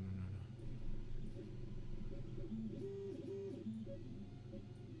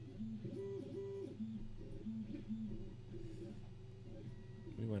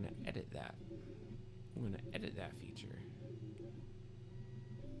 We want to edit that. We want to edit that feature.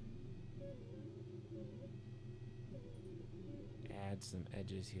 Add some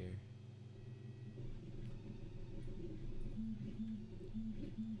edges here.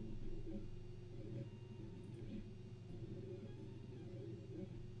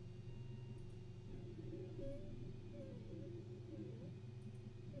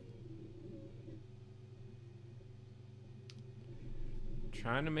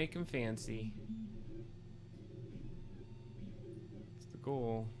 Trying to make him fancy. That's the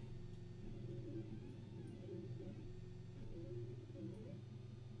goal.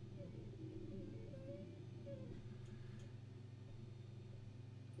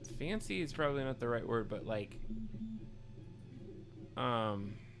 Fancy is probably not the right word, but like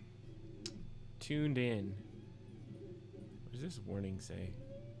tuned in. What does this warning say?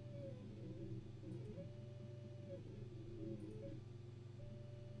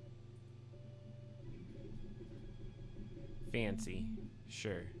 Fancy,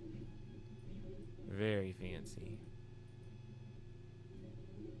 sure. Very fancy.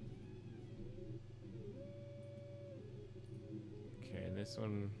 Okay, and this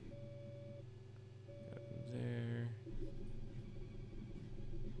one got there.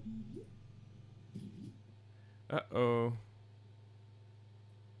 Uh-oh.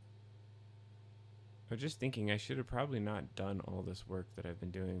 I was just thinking I should have probably not done all this work that I've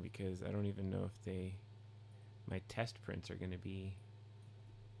been doing because I don't even know if my test prints are going to be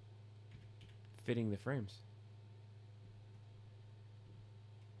fitting the frames.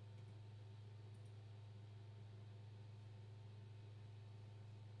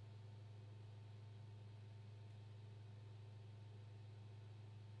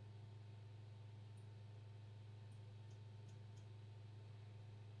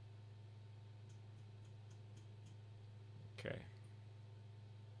 Okay.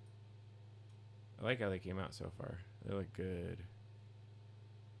 I like how they came out so far. They look good.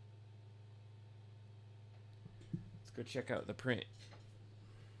 Let's go check out the print.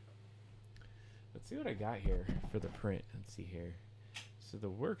 Let's see what I got here for the print. Let's see here. So the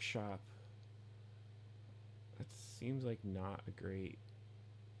workshop, that seems like not a great.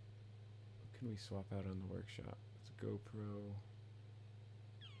 What can we swap out on the workshop? It's a GoPro.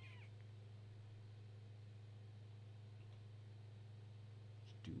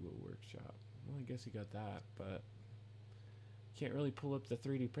 Duo workshop. Well, I guess you got that, but can't really pull up the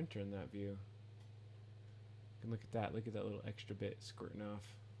 3D printer in that view. You can look at that. Look at that little extra bit squirting off.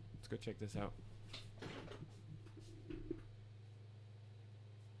 Let's go check this out.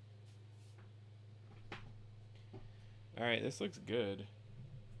 All right, this looks good.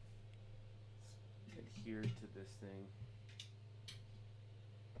 Let's adhere to this thing.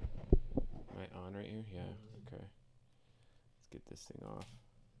 Am I on right here? Yeah, okay. Let's get this thing off.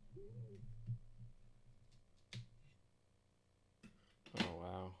 Oh,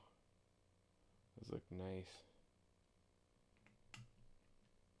 wow. Those look nice.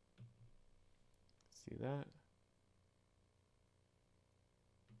 See that?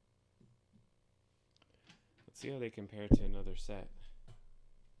 Let's see how they compare to another set.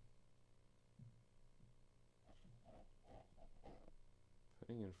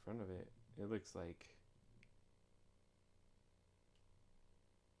 Putting in front of it, it looks like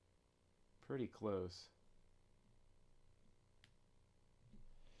pretty close.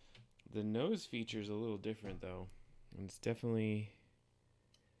 The nose feature is a little different though. It's definitely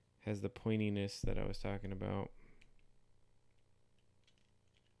has the pointiness that I was talking about.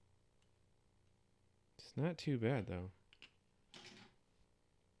 It's not too bad though.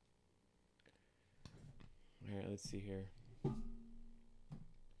 All right, let's see here.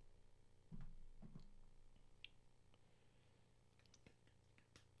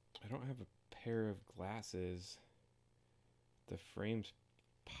 I don't have a pair of glasses. The frames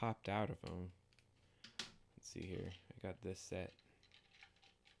popped out of them. Let's see here. I got this set.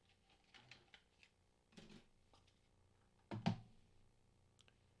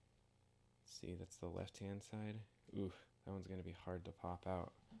 See, that's the left-hand side. Ooh, that one's gonna be hard to pop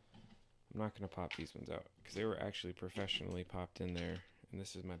out. I'm not gonna pop these ones out because they were actually professionally popped in there. And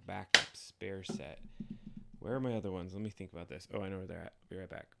this is my backup spare set. Where are my other ones? Let me think about this. Oh, I know where they're at. Be right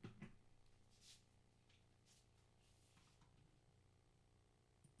back.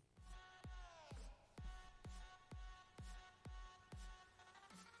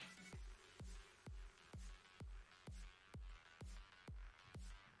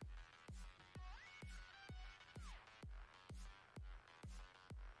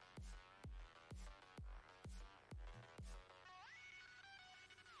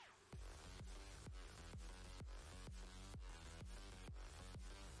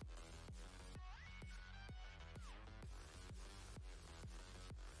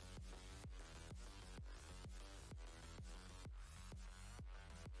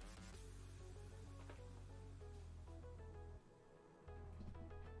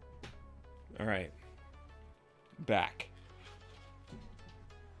 All right, back.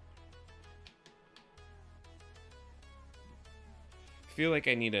 I feel like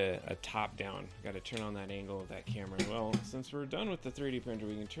I need a top down. Got to turn on that angle of that camera. Well, since we're done with the 3D printer,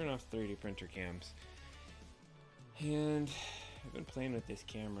 we can turn off 3D printer cams. And I've been playing with this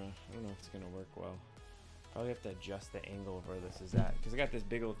camera. I don't know if it's gonna work well. Probably have to adjust the angle of where this is at because I got this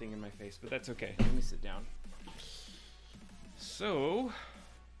big old thing in my face, but that's okay. Let me sit down. So,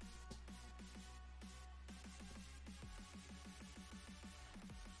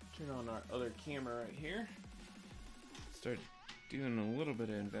 turn on our other camera right here. Start doing a little bit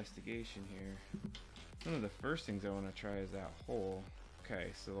of investigation here. One of the first things I want to try is that hole.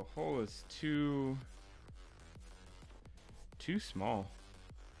 Okay, so the hole is too small.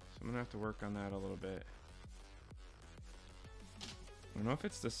 So I'm gonna have to work on that a little bit. I don't know if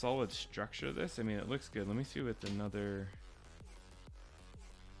it's the solid structure of this. I mean, it looks good. Let me see with another.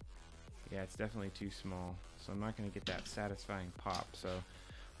 Yeah, it's definitely too small. So I'm not gonna get that satisfying pop. So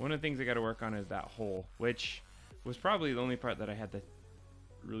one of the things I gotta work on is that hole, which was probably the only part that I had to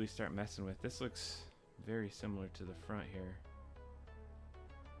really start messing with. This looks very similar to the front here.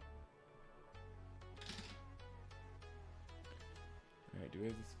 Alright, do we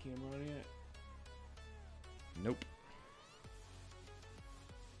have this camera on yet? Nope.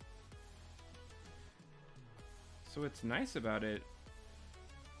 So what's nice about it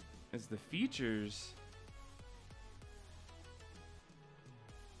is the features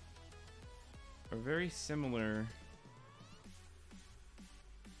are very similar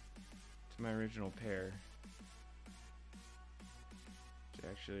to my original pair, which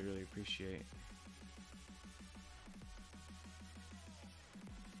I actually really appreciate.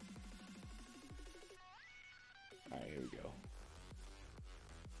 Alright, here we go.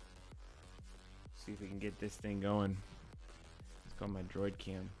 See if we can get this thing going. It's called my Droid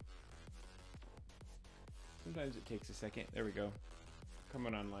Cam. Sometimes it takes a second. There we go.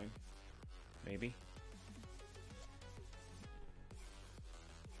 Coming online. Maybe.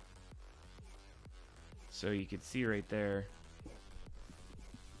 So you can see right there,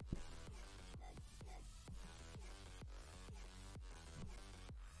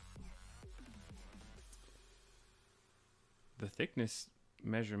 thickness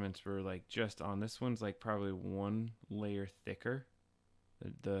measurements were like just on. This one's like probably one layer thicker,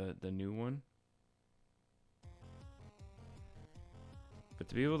 the new one. But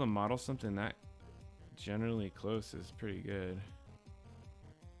to be able to model something that generally close is pretty good.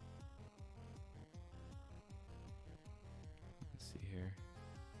 Let's see here.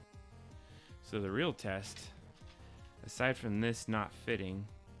 So the real test, aside from this not fitting,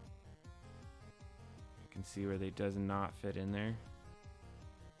 you can see where they does not fit in there.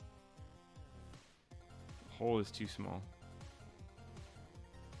 The hole is too small.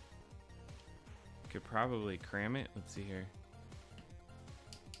 Could probably cram it. Let's see here.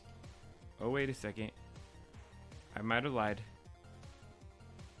 Oh, wait a second. I might have lied.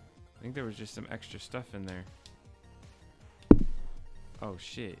 I think there was just some extra stuff in there. Oh,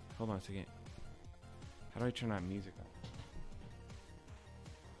 shit. Hold on a second. How do I turn that music on?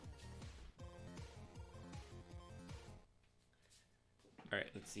 All right,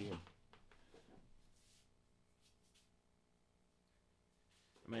 let's see here.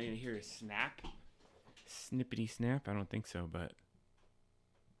 Am I going to hear a snap? Snippity snap? I don't think so, but...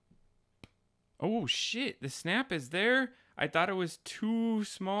 Oh, shit. The snap is there. I thought it was too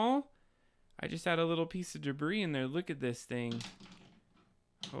small. I just had a little piece of debris in there. Look at this thing.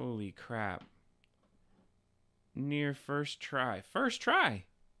 Holy crap. Near first try. First try!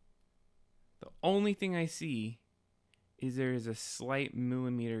 The only thing I see is there is a slight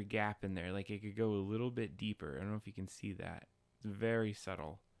millimeter gap in there. Like it could go a little bit deeper. I don't know if you can see that. It's very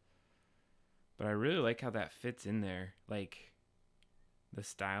subtle. But I really like how that fits in there. Like the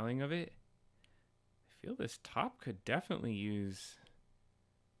styling of it. I feel this top could definitely use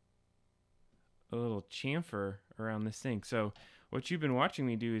a little chamfer around this thing. So what you've been watching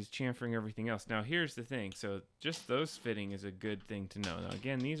me do is chamfering everything else. Now here's the thing. So just those fitting is a good thing to know. Now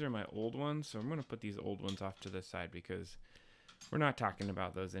again, these are my old ones. So I'm going to put these old ones off to the side because we're not talking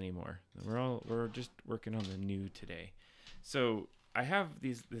about those anymore. We're just working on the new today. So I have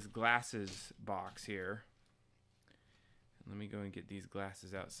this glasses box here. Let me go and get these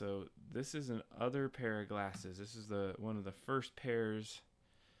glasses out. So this is an other pair of glasses. This is one of the first pairs.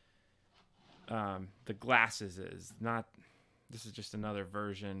 The glasses is not. This is just another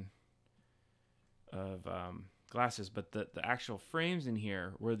version of glasses, but the actual frames in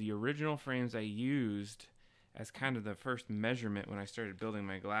here were the original frames I used as kind of the first measurement when I started building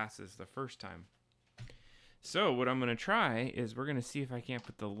my glasses the first time. So what I'm going to try is we're going to see if I can't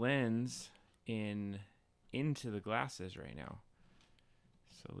put the lens into the glasses right now.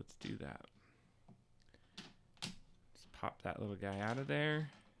 So let's do that. Let's pop that little guy out of there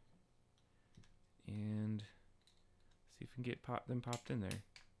and see if we can get them popped in there.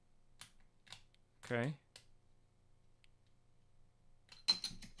 Okay.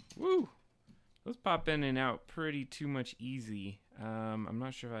 Woo! Those pop in and out pretty too much easy. I'm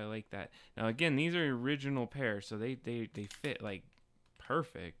not sure if I like that. Now again, these are original pairs, so they fit like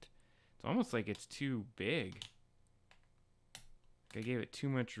perfect. It's almost like it's too big. I gave it too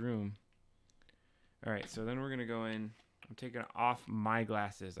much room. All right, so then we're gonna go in. I'm taking off my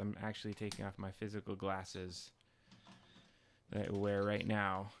glasses. I'm actually taking off my physical glasses that I wear right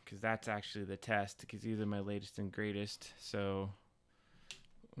now, because that's actually the test, because these are my latest and greatest. So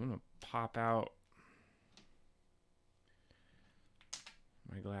I'm gonna pop out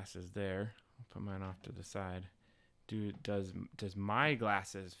my glasses there. I'll put mine off to the side. Does my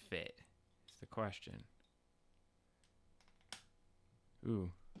glasses fit? Is the question.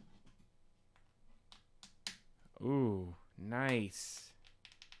 Ooh. Ooh, nice.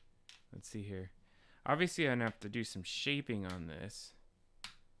 Let's see here. Obviously, I'm gonna have to do some shaping on this,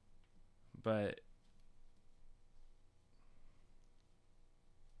 but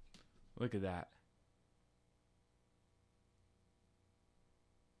look at that.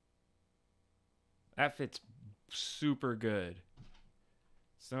 That fits super good.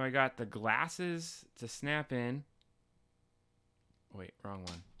 So I got the glasses to snap in. Wait, wrong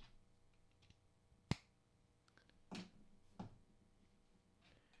one.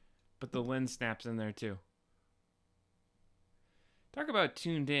 But the lens snaps in there too. Talk about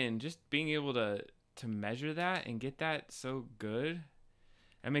tuned in. Just being able to measure that and get that so good,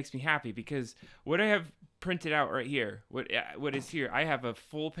 that makes me happy, because what I have printed out right here, what is here, I have a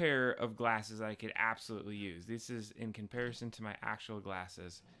full pair of glasses I could absolutely use. This is in comparison to my actual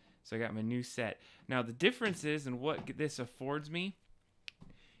glasses. So I got my new set. Now the difference is, and what this affords me,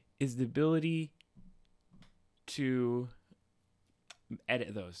 is the ability to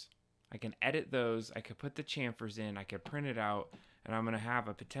edit those. I can edit those. I could put the chamfers in. I could print it out, and I'm going to have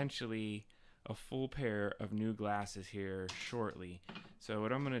potentially a full pair of new glasses here shortly. So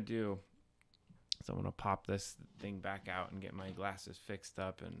what I'm going to do So I'm going to pop this thing back out and get my glasses fixed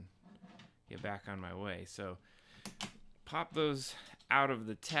up and get back on my way. So pop those out of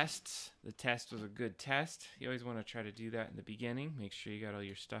the tests. The test was a good test. You always want to try to do that in the beginning. Make sure you got all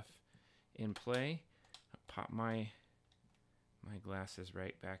your stuff in play. I'll pop my glasses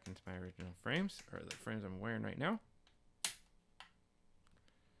right back into my original frames, or the frames I'm wearing right now.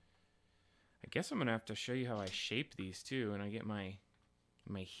 I guess I'm gonna have to show you how I shape these too, and I get my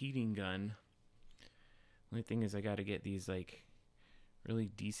heating gun. Only thing is I got to get these like really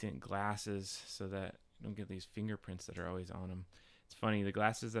decent glasses so that I don't get these fingerprints that are always on them. It's funny, the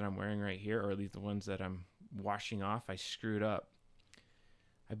glasses that I'm wearing right here, or at least the ones that I'm washing off, I screwed up.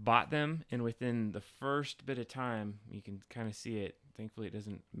 I bought them, and within the first bit of time, you can kind of see it. Thankfully, it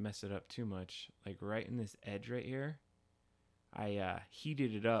doesn't mess it up too much. Like right in this edge right here, I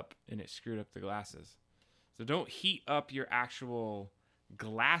heated it up, and it screwed up the glasses. So don't heat up your actual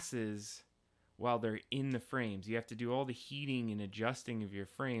glasses while they're in the frames. You have to do all the heating and adjusting of your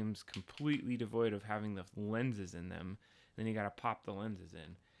frames completely devoid of having the lenses in them. Then you got to pop the lenses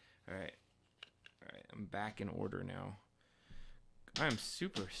in. All right, I'm back in order now. I'm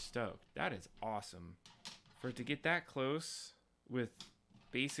super stoked. That is awesome. For it to get that close with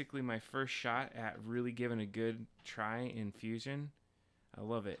basically my first shot at really giving a good try in Fusion, I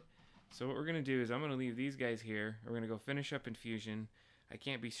love it. So what we're going to do is I'm going to leave these guys here. We're going to go finish up in Fusion. I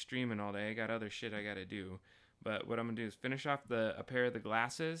can't be streaming all day. I got other shit I got to do. But what I'm going to do is finish off a pair of the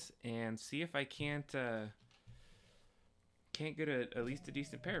glasses and see if I can't get at least a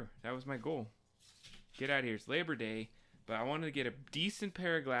decent pair. That was my goal. Get out of here. It's Labor Day, but I wanted to get a decent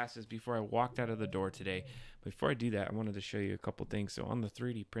pair of glasses before I walked out of the door today. Before I do that, I wanted to show you a couple things. So on the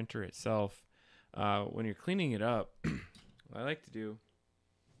 3D printer itself, when you're cleaning it up, what I like to do,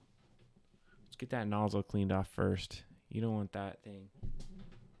 let's get that nozzle cleaned off first. You don't want that thing.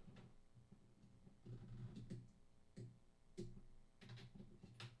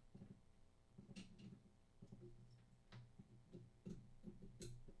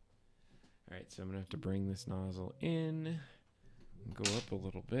 All right, so I'm gonna have to bring this nozzle in and go up a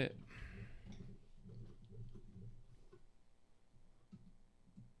little bit.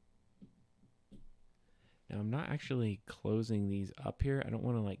 Now I'm not actually closing these up here. I don't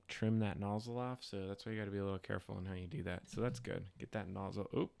want to like trim that nozzle off, so that's why you got to be a little careful on how you do that. So that's good. Get that nozzle.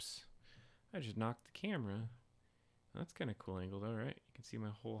 Oops, I just knocked the camera. That's kind of cool angle though, right? You can see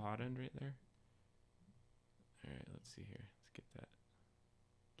my whole hot end right there. All right, let's see here. Let's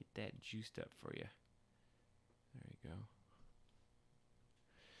get that juiced up for you. There you go.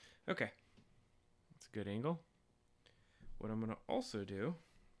 Okay, that's a good angle. What I'm gonna also do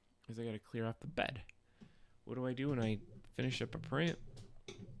is I gotta clear off the bed. What do I do when I finish up a print?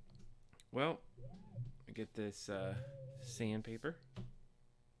 Well, I get this sandpaper.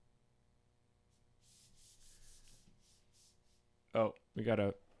 Oh, we got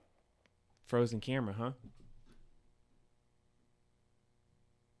a frozen camera, huh?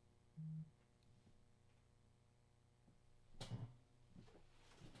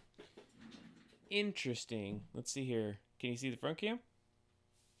 Interesting. Let's see here. Can you see the front cam?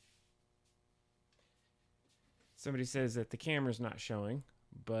 Somebody says that the camera's not showing,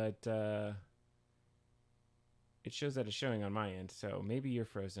 but it shows that it's showing on my end, so maybe you're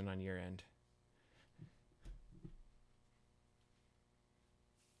frozen on your end.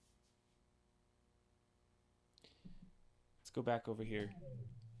 Let's go back over here.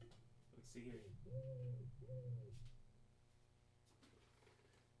 Let's see here.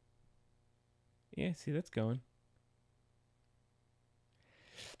 Yeah, see, that's going.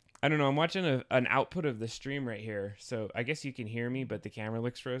 I don't know. I'm watching an output of the stream right here. So I guess you can hear me, but the camera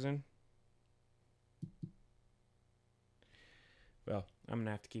looks frozen. Well, I'm going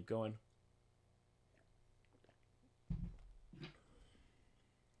to have to keep going.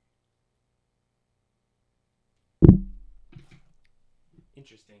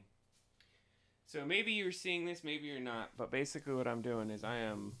 Interesting. So maybe you're seeing this, maybe you're not. But basically what I'm doing is I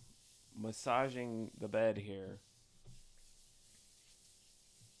am massaging the bed here.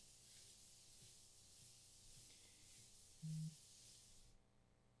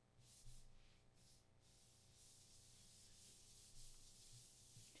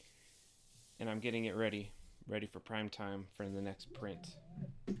 And I'm getting it ready for prime time for the next print.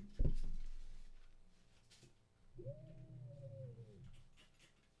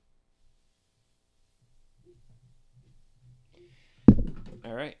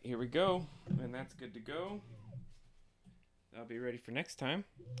 All right, here we go. And that's good to go. I'll be ready for next time.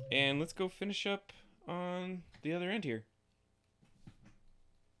 And let's go finish up on the other end here.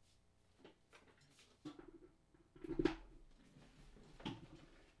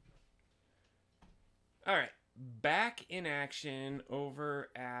 All right, back in action over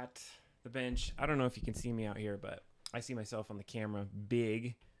at the bench. I don't know if you can see me out here, but I see myself on the camera,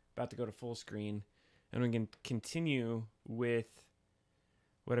 big, about to go to full screen. And we can continue with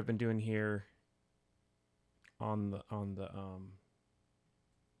what I've been doing here on the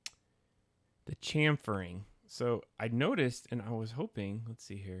chamfering. So I noticed, and I was hoping, let's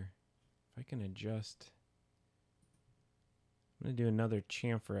see here, if I can adjust. I'm going to do another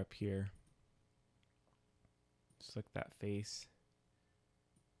chamfer up here. Just like that face.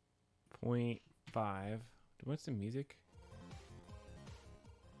 0.5. Do you want some music?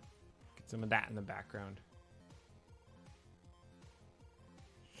 Get some of that in the background.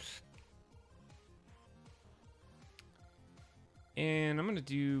 And I'm going to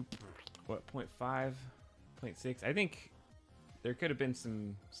do, what, 0.5, 0.6. I think there could have been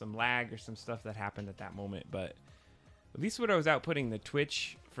some lag or some stuff that happened at that moment, but at least what I was outputting, the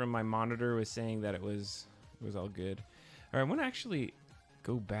Twitch from my monitor was saying that it was all good. All right, I want to actually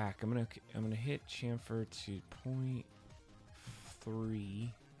go back. I'm gonna hit chamfer to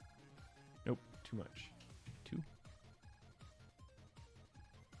 0.3. Nope, too much. 2.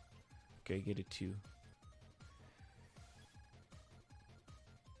 Okay, get a 2.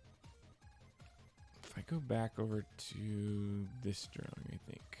 If I go back over to this drawing, I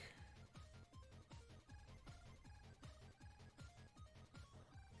think.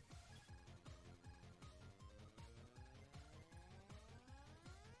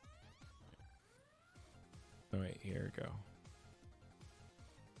 All right, here we go.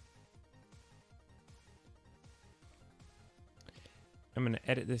 I'm going to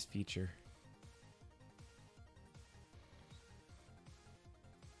edit this feature.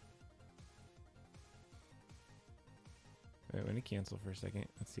 All right, I'm going to cancel for a second.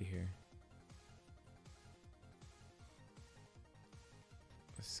 Let's see here.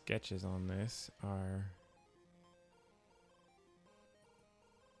 The sketches on this are...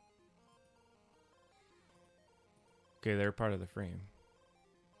 Okay, they're part of the frame.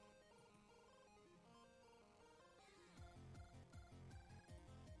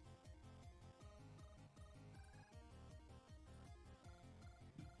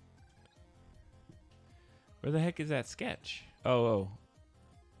 Where the heck is that sketch? Oh.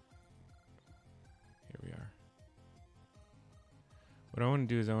 Here we are. What I want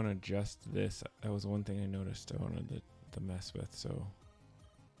to do is I want to adjust this. That was one thing I noticed I wanted to mess with, so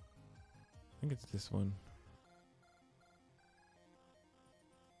I think it's this one.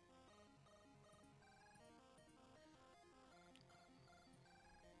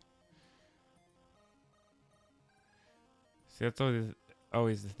 See, that's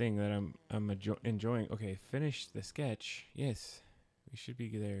always the thing that I'm enjoying. Okay, finish the sketch. Yes, we should be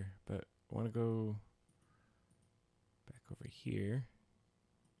there, but I want to go back over here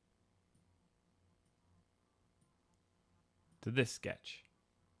to this sketch.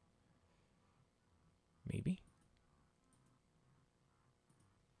 Maybe.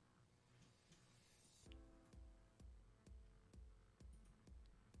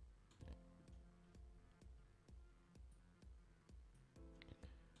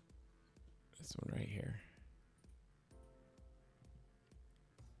 This one right here.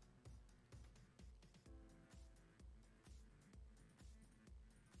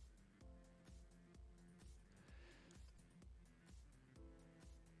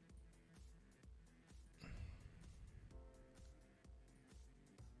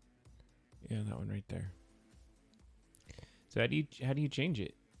 Yeah, that one right there. So how do you change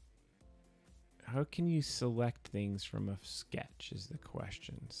it? How can you select things from a sketch is the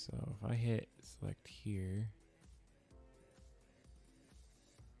question. So if I hit select here.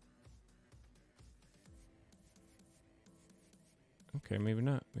 Okay, maybe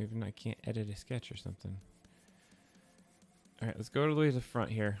not. Maybe I can't edit a sketch or something. All right, let's go to the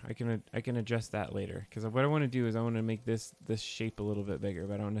front here. I can adjust that later because what I want to do is I want to make this shape a little bit bigger,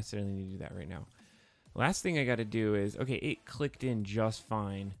 but I don't necessarily need to do that right now. Last thing I got to do is, okay, it clicked in just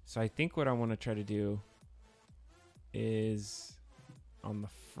fine. So I think what I want to try to do is on the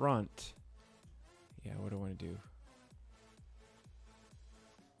front. Yeah, what do I want to do?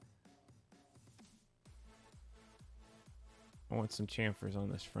 I want some chamfers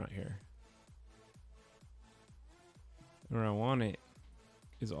on this front here. And where I want it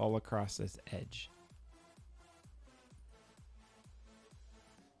is all across this edge.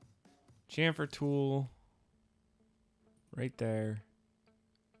 Chamfer tool right there.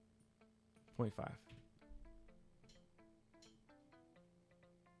 0.5. Let's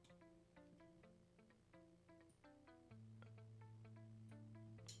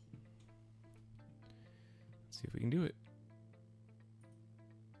see if we can do it.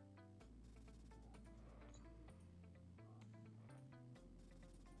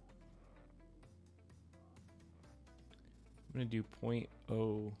 do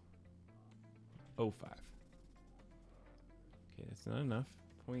 0.005. Okay, that's not enough.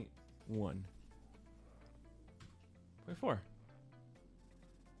 0.1. 0.4.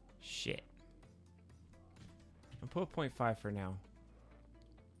 Shit. I'll put 0.5 for now.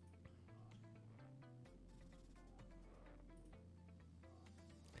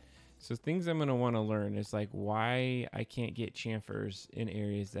 So things I'm going to want to learn is like why I can't get chamfers in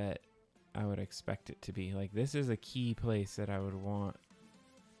areas that I would expect it to be. Like this is a key place that I would want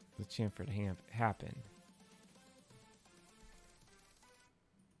the chamfer to happen.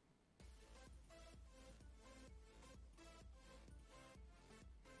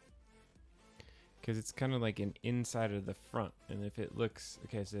 Because it's kind of like an inside of the front. And if it looks,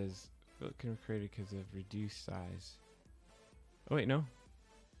 okay, it says, it can be created because of reduced size. Oh, wait, no.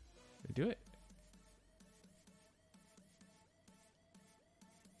 They do it.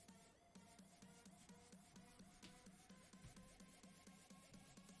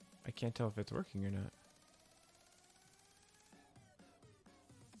 I can't tell if it's working or not.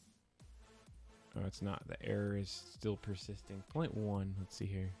 Oh, it's not. The error is still persisting. 0.1. Let's see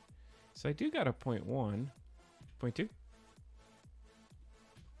here. So I do got a 0.1. 0.2?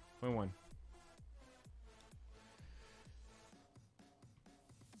 0.1.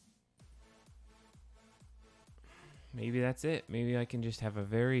 Maybe that's it. Maybe I can just have a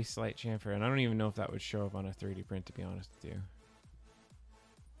very slight chamfer. And I don't even know if that would show up on a 3D print, to be honest with you.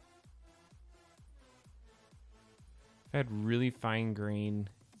 If I had really fine grain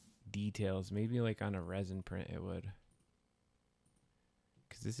details, maybe like on a resin print it would.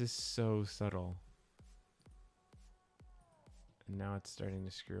 Because this is so subtle. And now it's starting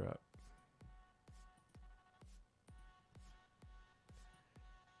to screw up.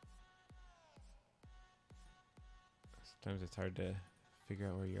 Sometimes it's hard to figure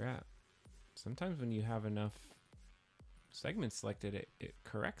out where you're at. Sometimes when you have enough segments selected, it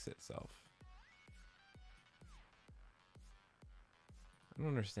corrects itself. I don't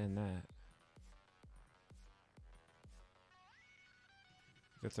understand that.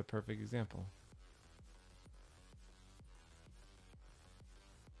 That's a perfect example.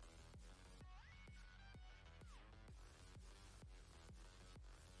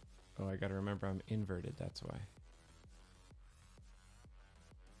 Oh, I gotta remember I'm inverted, that's why.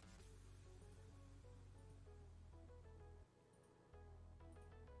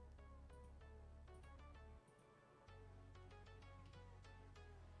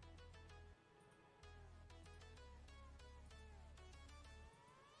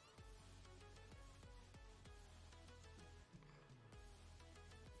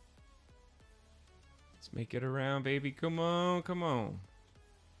 Let's make it around, baby. Come on, come on.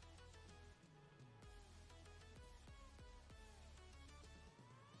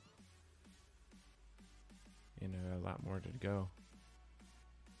 You know, a lot more to go.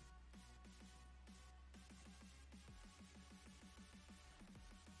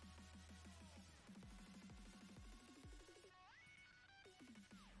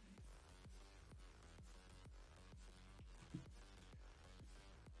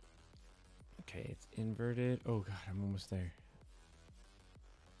 Okay, it's inverted. Oh god, I'm almost there.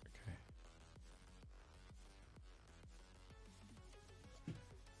 Okay.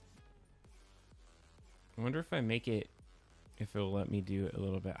 I wonder if I make it, if it'll let me do it a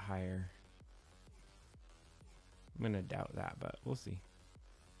little bit higher. I'm gonna doubt that, but we'll see.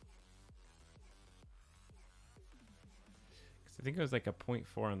 Because I think it was like a 0.4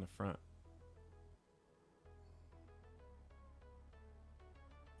 on the front.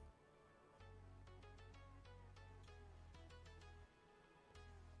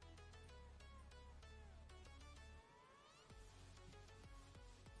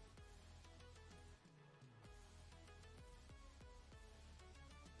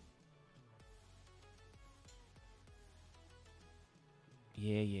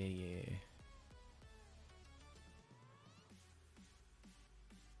 Yeah.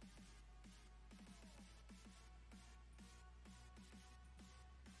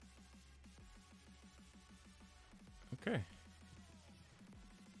 Okay.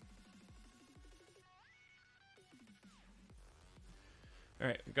 All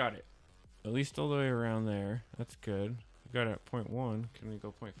right, we got it. At least all the way around there. That's good. We got it at 0.1. Can we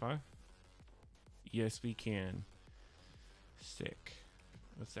go 0.5? Yes, we can. Sick.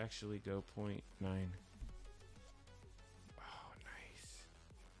 Let's actually go 0.9. Oh, nice.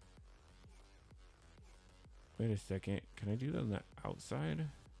 Wait a second. Can I do that on the outside?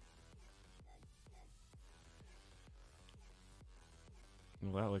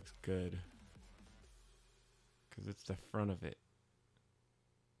 Well, that looks good. Because it's the front of it.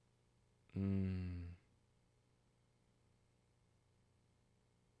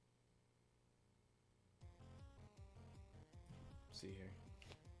 see here.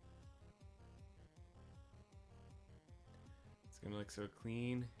 It's gonna look so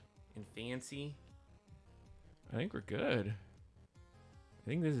clean and fancy. I think we're good. I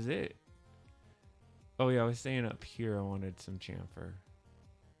think this is it. Oh yeah, I was saying up here I wanted some chamfer.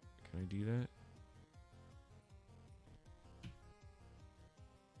 Can I do that?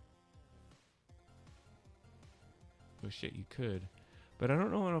 Oh shit, you could. But I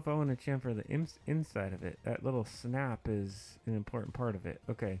don't know if I want to chamfer the inside of it. That little snap is an important part of it.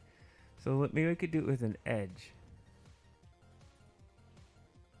 Okay, so maybe I could do it with an edge.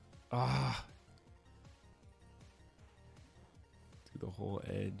 Ah. Do the whole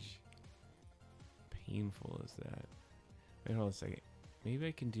edge. Painful is that. Wait, hold on a second. Maybe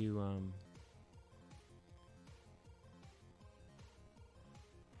I can do,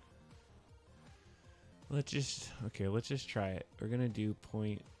 let's just try it. We're gonna do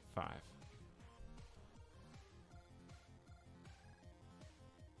 0.5.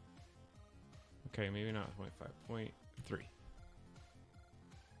 Okay, maybe not 0.5, 0.3.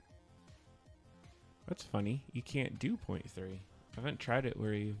 That's funny. You can't do 0.3. I haven't tried it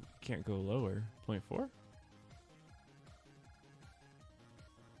where you can't go lower. 0.4?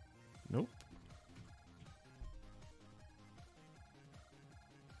 Nope.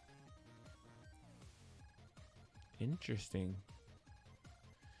 Interesting.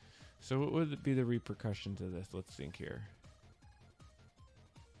 So what would be the repercussions of this? Let's think here.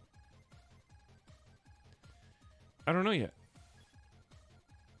 I don't know yet.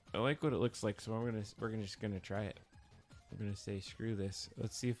 I like what it looks like, so we're just gonna try it. We're gonna say screw this.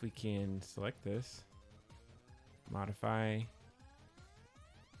 Let's see if we can select this. Modify.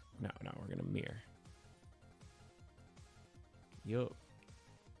 No, we're gonna mirror. Yup.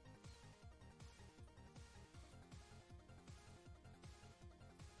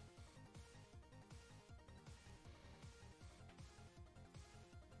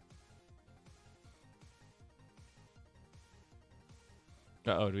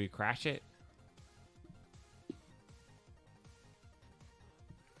 Uh-oh, do we crash it?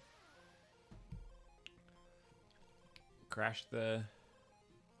 Crash the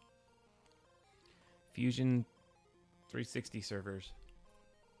Fusion 360 servers.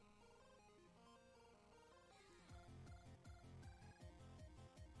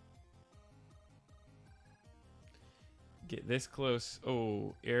 Get this close.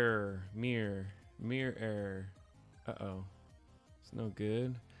 Oh, error. Mirror error. Uh-oh. It's no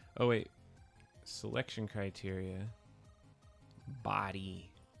good. Oh, wait. Selection criteria. Body.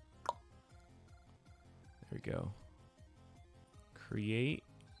 There we go. Create.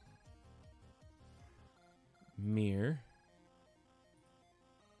 Mirror.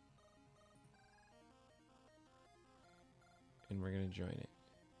 And we're going to join it.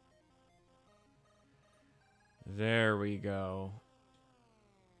 There we go.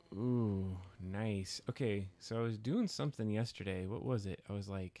 Ooh, nice. Okay, so I was doing something yesterday. What was it? I was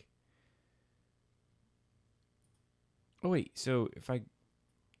like... Oh, wait. So if I...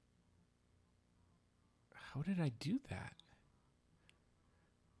 How did I do that?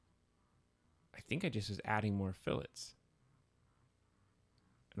 I think I just was adding more fillets.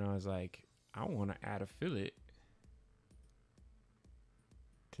 And I was like, I want to add a fillet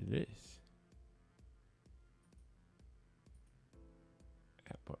to this.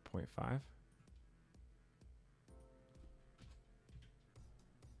 At what, 0.5?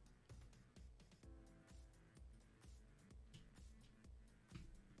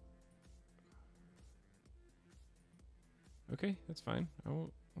 Okay, that's fine. I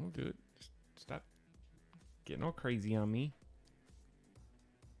won't do it. Just stop getting all crazy on me.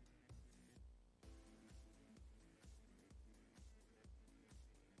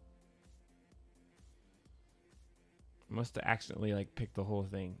 Must have accidentally like picked the whole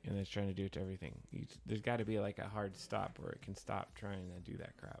thing and it's trying to do it to everything. There's got to be like a hard stop where it can stop trying to do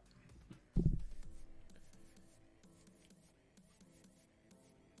that crap.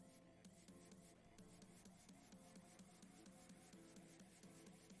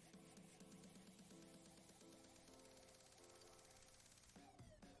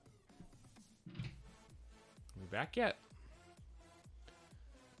 We back yet?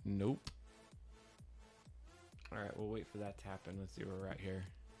 Nope. All right, we'll wait for that to happen. Let's see where we're at here.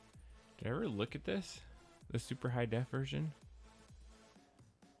 Did I ever look at this? The super high def version?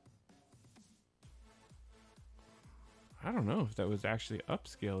 I don't know if that was actually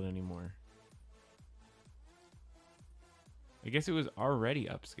upscaled anymore. I guess it was already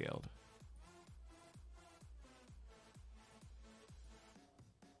upscaled.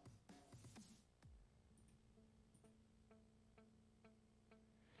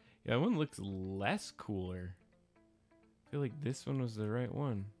 Yeah, that one looks less cooler. I feel like this one was the right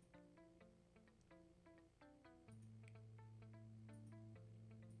one.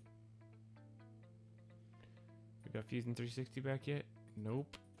 We got Fusion 360 back yet?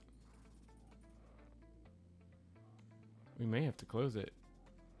 Nope. We may have to close it.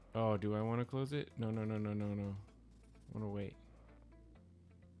 Oh, do I want to close it? No. I want to wait.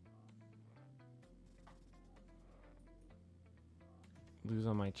 Lose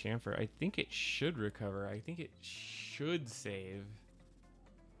on my chamfer. I think it should recover. I think it should save.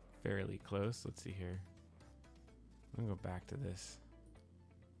 Fairly close. Let's see here. I'm going to go back to this.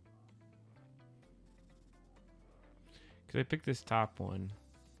 Because I picked this top one.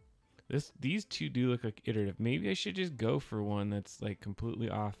 These two do look like iterative. Maybe I should just go for one that's like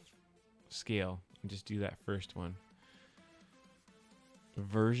completely off scale and just do that first one.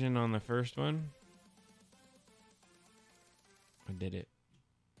 Version on the first one. I did it.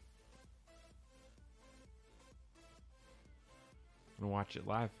 I'm gonna watch it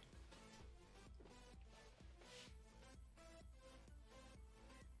live.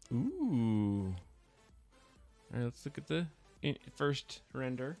 Ooh. All right, let's look at the first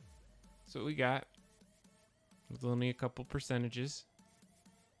render. That's what we got. With only a couple percentages.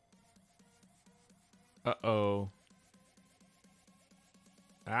 Uh-oh.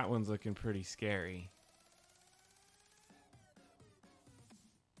 That one's looking pretty scary.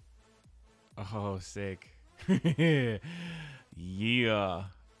 Oh, sick. Yeah.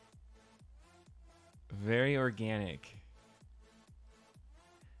 Very organic.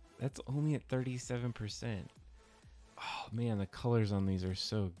 That's only at 37%. Oh, man, the colors on these are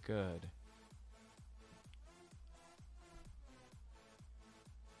so good.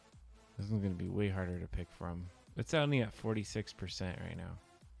 This one's going to be way harder to pick from. It's only at 46% right now.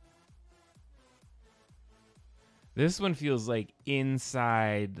 This one feels like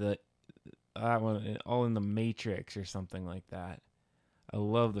inside the that one, all in the Matrix or something like that. I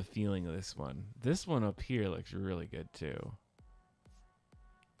love the feeling of this one. This one up here looks really good too.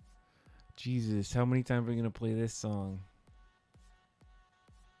 Jesus, how many times are we gonna play this song?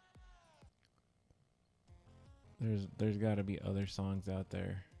 There's got to be other songs out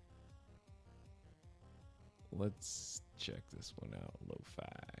there. Let's check this one out. Lo-fi.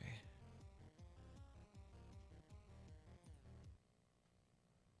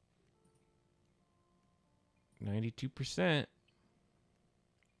 %.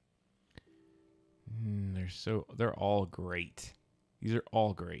 They're all great. These are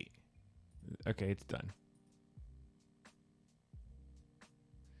all great. Okay, it's done.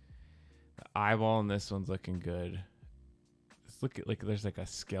 The eyeball in this one's looking good. Let's look at there's like a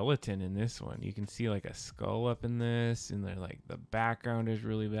skeleton in this one. You can see like a skull up in this, and like the background is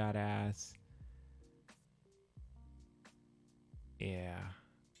really badass. Yeah.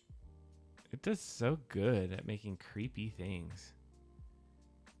 It does so good at making creepy things.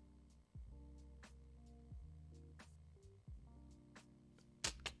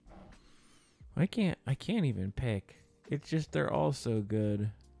 I can't even pick. It's just they're all so good.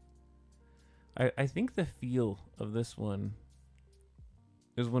 I think the feel of this one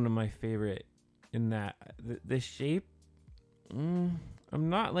is one of my favorite in that the shape, I'm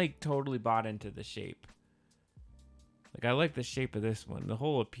not like totally bought into the shape. Like I like the shape of this one, the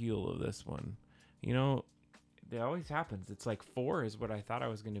whole appeal of this one. You know, it always happens. It's like 4 is what I thought I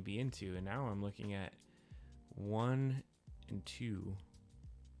was going to be into, and now I'm looking at 1 and 2.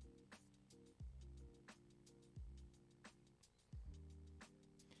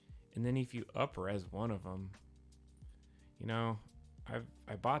 And then if you up-res one of them, you know,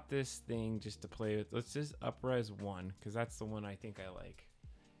 I bought this thing just to play with. Let's just up-res 1, because that's the one I think I like.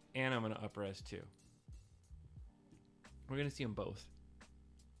 And I'm going to up-res 2. We're going to see them both.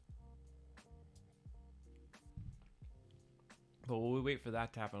 But while we wait for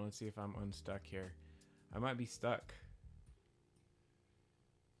that to happen, let's see if I'm unstuck here. I might be stuck.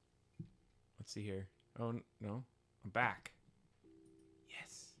 Let's see here. Oh, no. I'm back.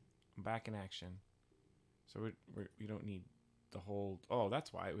 Yes. I'm back in action. So we don't need the whole... Oh,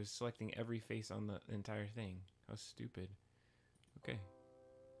 that's why it was selecting every face on the entire thing. How stupid. Okay.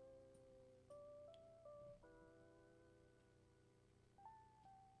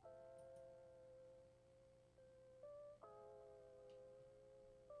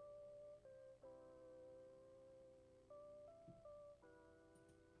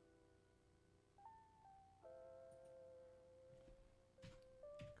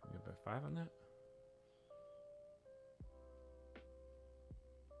 Can we get by 5 on that?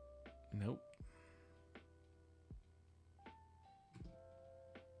 Nope.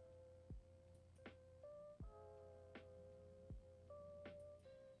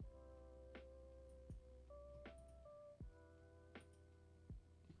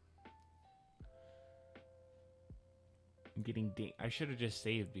 I'm getting I should have just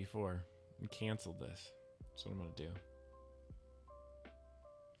saved before and canceled this. That's what I'm going to do.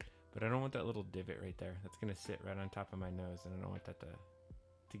 But I don't want that little divot right there. That's going to sit right on top of my nose, and I don't want that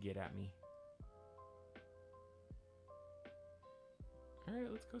to get at me. All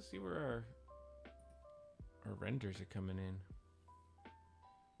right, let's go see where our renders are coming in.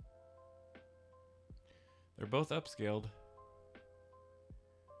 They're both upscaled.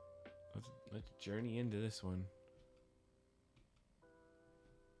 Let's journey into this one.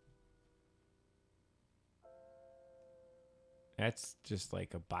 That's just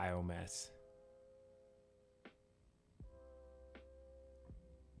like a biomess.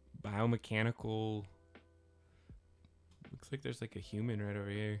 Biomechanical. Looks like there's like a human right over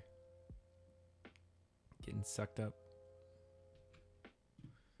here. Getting sucked up.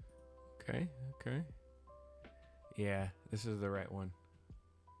 Okay, okay. Yeah, this is the right one.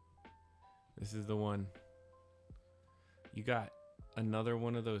 This is the one. You got another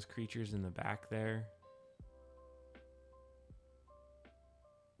one of those creatures in the back there.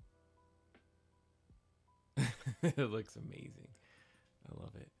 It looks amazing. I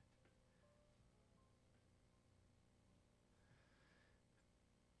love it.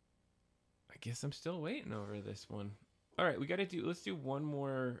 I guess I'm still waiting over this one. All right, let's do one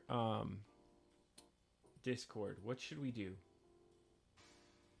more Discord. What should we do?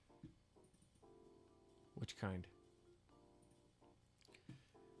 Which kind?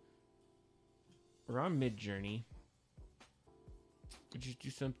 We're on Mid-Journey. We'll just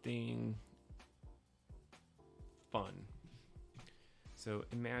do something fun. So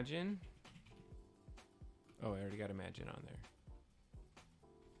imagine. Oh, I already got imagine on there.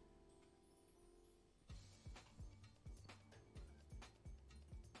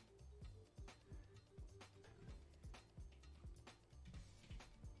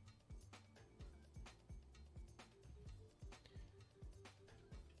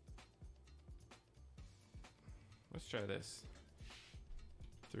 Let's try this.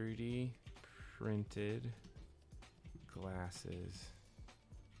 3D printed glasses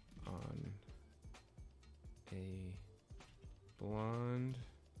on a blonde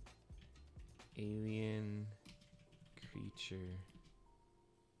alien creature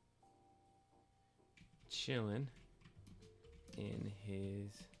chilling in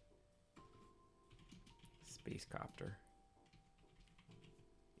his space copter.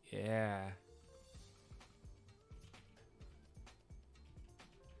 Yeah.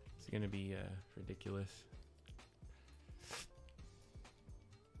 It's gonna be ridiculous.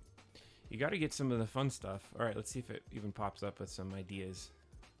 You got to get some of the fun stuff. All right, let's see if it even pops up with some ideas.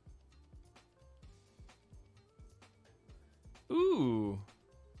 Ooh.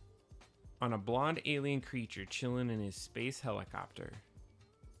 On a blonde alien creature chilling in his space helicopter.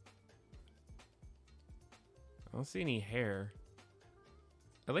 I don't see any hair.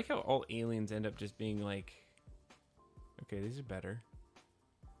 I like how all aliens end up just being like... Okay, these are better.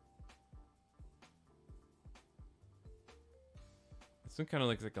 This one kind of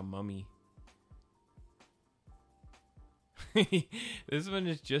looks like a mummy. This one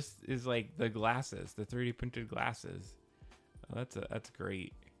is like the glasses, the 3D printed glasses. Oh, that's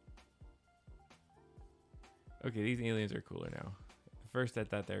great. Okay, these aliens are cooler now. At first I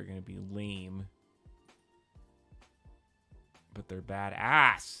thought they were gonna be lame, but they're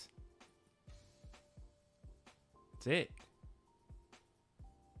badass. That's it.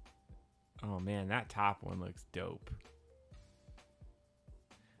 Oh man, that top one looks dope.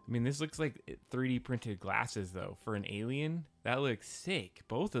 I mean, this looks like 3D printed glasses, though. For an alien, that looks sick.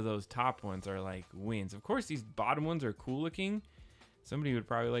 Both of those top ones are, like, wins. Of course, these bottom ones are cool looking. Somebody would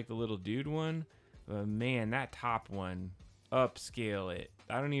probably like the little dude one. But, man, that top one, upscale it.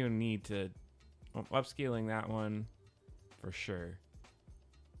 I don't even need to... I'm upscaling that one for sure.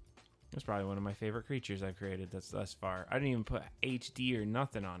 That's probably one of my favorite creatures I've created thus far. I didn't even put HD or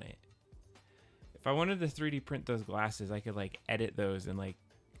nothing on it. If I wanted to 3D print those glasses, I could, like, edit those and, like,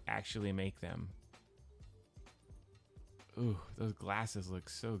 actually make them. Ooh, those glasses look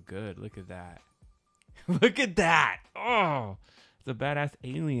so good. Look at that. Look at that. Oh, it's a badass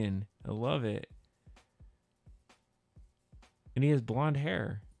alien. I love it. And he has blonde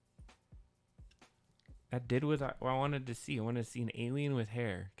hair. That did what I wanted to see. I wanted to see an alien with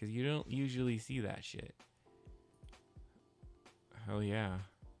hair, because you don't usually see that shit. Hell yeah.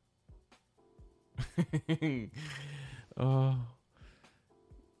 Oh.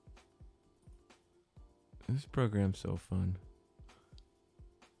 This program's so fun.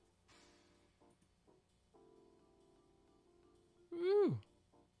 Woo!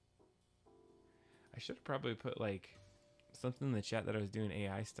 I should have probably put like something in the chat that I was doing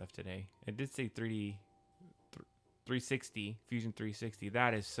AI stuff today. I did say 3D 360, Fusion 360.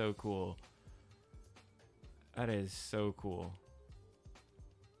 That is so cool. That is so cool.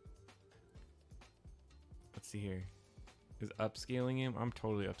 Let's see here. Is upscaling him? I'm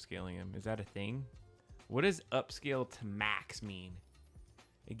totally upscaling him. Is that a thing? What does upscale to max mean?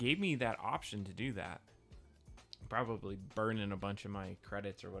 It gave me that option to do that. Probably burning a bunch of my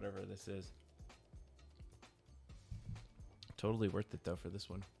credits or whatever this is. Totally worth it though for this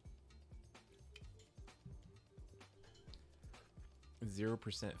one.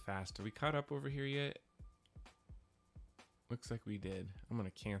 0% fast. Are we caught up over here yet? Looks like we did. I'm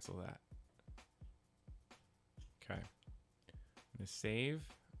gonna cancel that. Okay. I'm gonna save.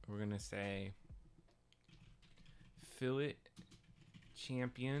 We're gonna say Fillet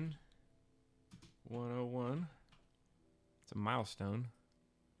Champion 101. It's a milestone.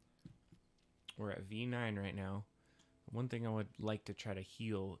 We're at V9 right now. One thing I would like to try to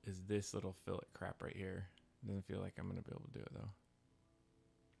heal is this little fillet crap right here. Doesn't feel like I'm gonna be able to do it though.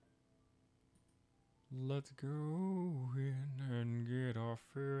 Let's go in and get our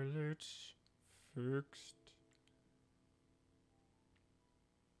fillets fixed.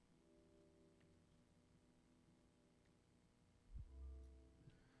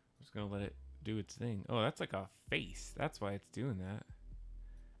 I'm just gonna let it do its thing. Oh, that's like a face. That's why it's doing that.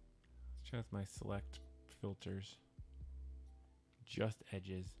 Let's try with my select filters. Just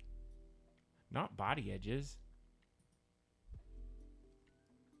edges. Not body edges.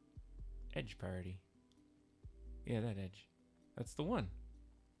 Edge priority. Yeah, that edge. That's the one.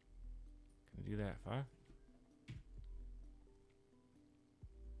 Can I do that at 5?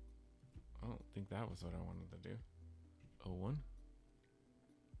 I don't think that was what I wanted to do. 01.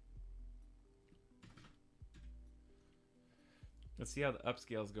 Let's see how the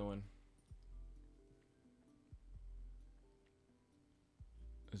upscale's going.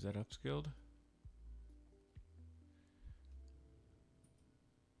 Is that upscaled?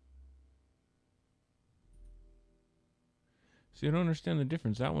 See, I don't understand the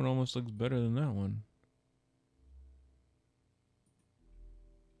difference. That one almost looks better than that one.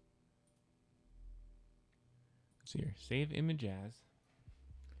 Let's see here. Save image as.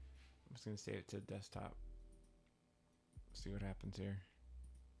 I'm just going to save it to desktop. See what happens here.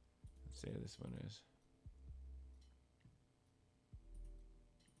 Let's see how this one is.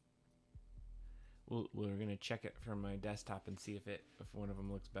 We're going to check it from my desktop and see if one of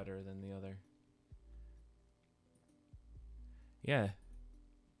them looks better than the other. Yeah.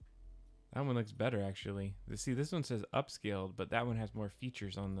 That one looks better actually. See, this one says upscaled, but that one has more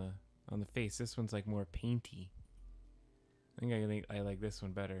features on the face. This one's like more painty. I think I like this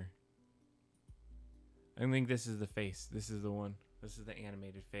one better. I think this is the face. This is the one. This is the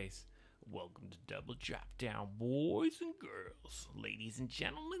animated face. Welcome to Double Drop Down, boys and girls, ladies and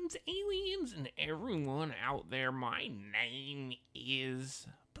gentlemen, aliens, and everyone out there. My name is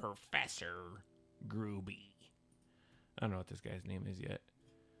Professor Groovy. I don't know what this guy's name is yet.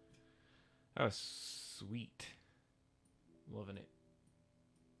 That was sweet. Loving it.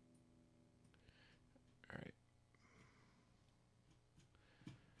 All right.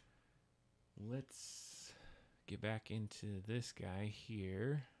 Let's get back into this guy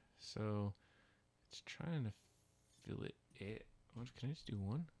here. So it's trying to fillet it. Can I just do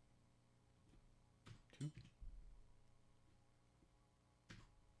 1? 2?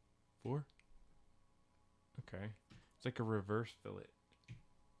 4? Okay. It's like a reverse fillet.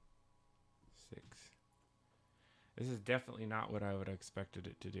 6. This is definitely not what I would have expected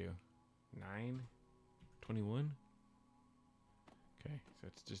it to do. 9? 21? Okay, so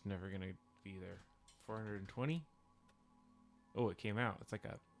it's just never going to be there. 420? Oh, it came out. It's like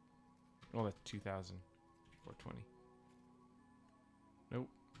a... Oh, that's 2,000. 420. Nope.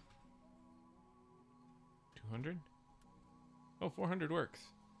 200? Oh, 400 works.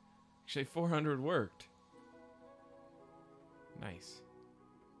 Actually, 400 worked. Nice.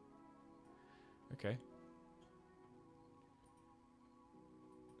 Okay.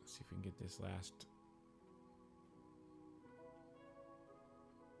 Let's see if we can get this last.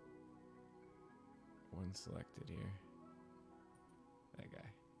 One selected here. That guy.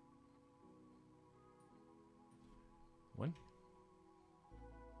 1?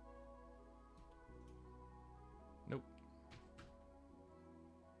 Nope.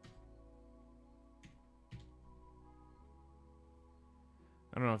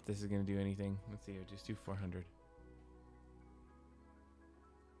 I don't know if this is going to do anything. Let's see here. Just do 400.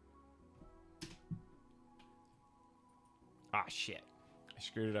 Ah, shit. I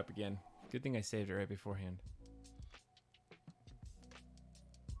screwed it up again. Good thing I saved it right beforehand.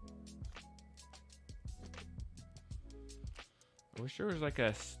 I wish there was like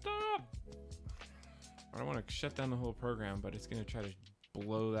a stop. I don't want to shut down the whole program, but it's going to try to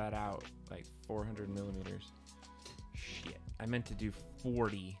blow that out like 400 millimeters. Shit. I meant to do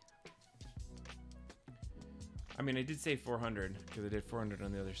 40. I mean, I did say 400 because I did 400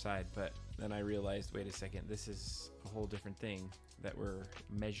 on the other side, but then I realized, wait a second, this is a whole different thing that we're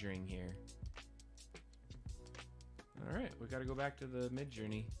measuring here. All right, we got to go back to the mid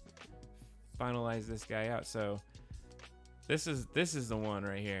journey, finalize this guy out. So this is the one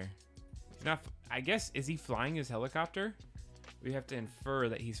right here. He's not. I guess, is he flying his helicopter? We have to infer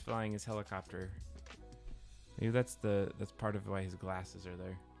that he's flying his helicopter. Maybe that's part of why his glasses are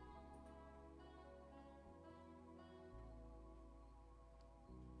there.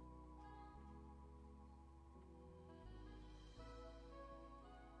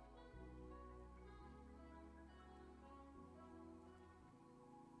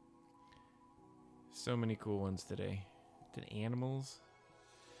 So many cool ones today. Did animals?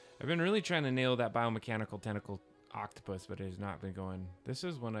 I've been really trying to nail that biomechanical tentacle octopus, but it has not been going. This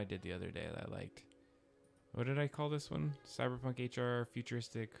is one I did the other day that I liked. What did I call this one? Cyberpunk HR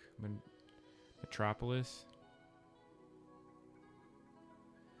Futuristic Metropolis.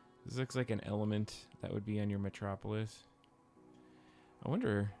 This looks like an element that would be on your Metropolis. I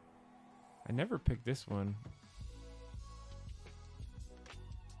wonder. I never picked this one.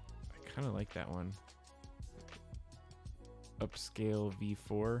 I kind of like that one. Upscale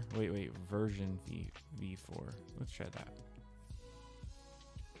V4. Wait, version V4. Let's try that.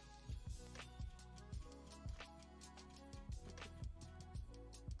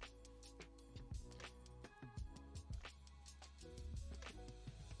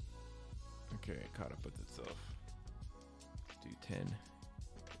 Okay, it caught up with itself. Let's do 10.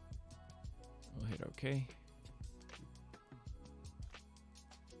 We'll hit OK.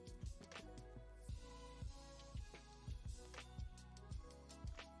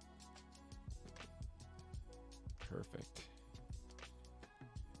 Perfect.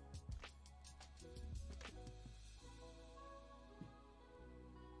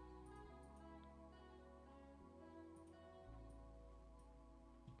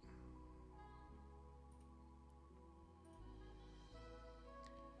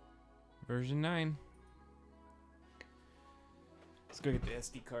 Version 9. Let's go get the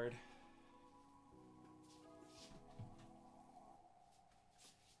SD card.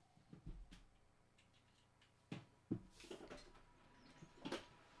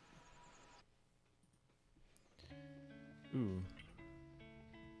 Ooh.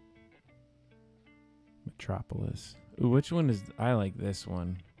 Metropolis. Ooh, which one is... I like this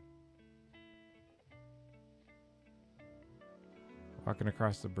one. Walking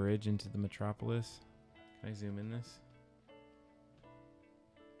across the bridge into the Metropolis. Can I zoom in this?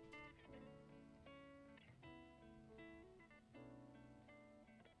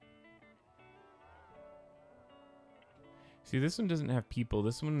 See, this one doesn't have people.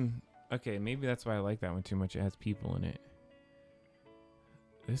 This one... Okay, maybe that's why I like that one too much. It has people in it.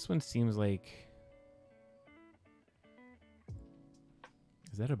 This one seems like...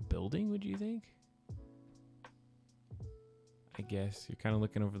 Is that a building, would you think? I guess. You're kind of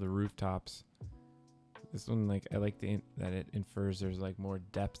looking over the rooftops. This one, like, I like that it infers there's, like, more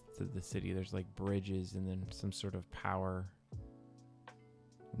depth to the city. There's, like, bridges and then some sort of power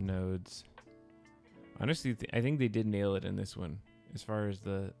nodes. Honestly, I think they did nail it in this one. As far as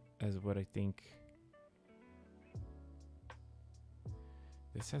what I think...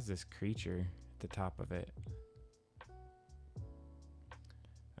 This has this creature at the top of it.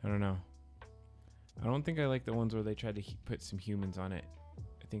 I don't know. I don't think I like the ones where they tried to put some humans on it.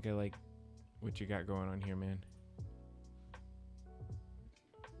 I think I like what you got going on here, man.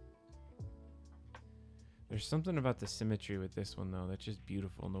 There's something about the symmetry with this one, though, that's just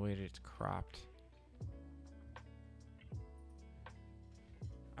beautiful, and the way that it's cropped.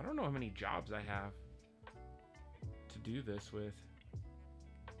 I don't know how many jobs I have to do this with.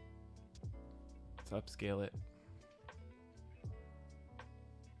 Let's upscale it.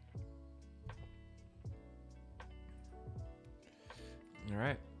 All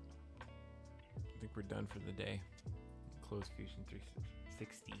right. I think we're done for the day. Close Fusion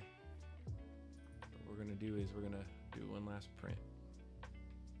 360. What we're going to do is we're going to do one last print.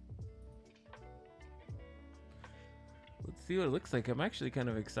 Let's see what it looks like. I'm actually kind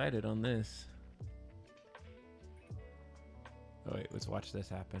of excited on this. Oh, wait. Let's watch this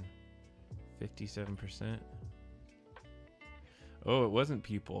happen. 57%. Oh, it wasn't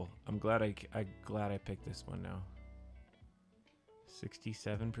people. I'm glad I picked this one now.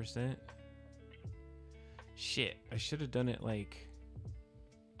 67%. Shit, I should have done it like...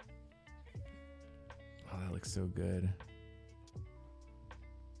 Oh, that looks so good.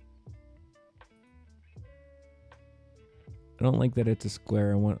 I don't like that it's a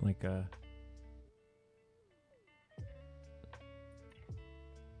square. I want like a...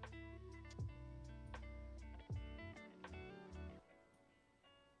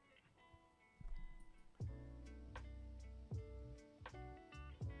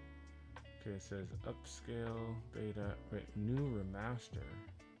 Okay, it says upscale, beta, wait, new remaster.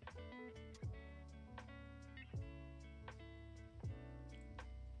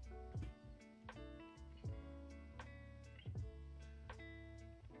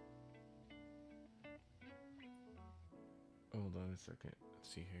 Hold on a second.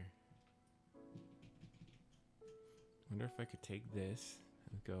 Let's see here. Wonder if I could take this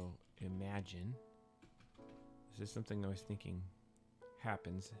and go imagine. This is something I was thinking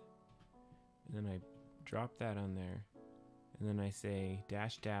happens. And then I drop that on there. And then I say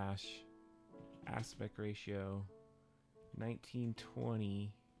dash dash aspect ratio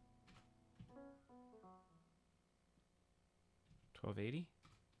 1920 1280.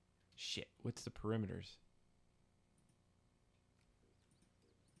 Shit, what's the perimeters?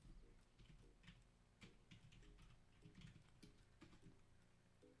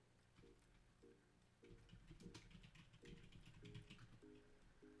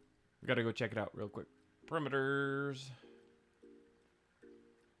 We gotta go check it out real quick. Perimeters.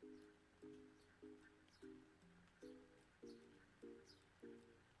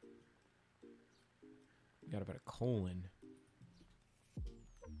 Gotta put a colon.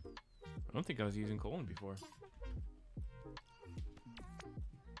 I don't think I was using colon before.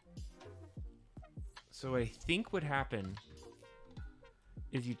 So I think what happened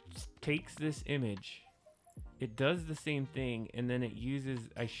is you takes this image, it does the same thing, and then it uses,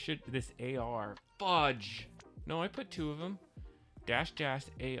 this AR, fudge. No, I put two of them. Dash dash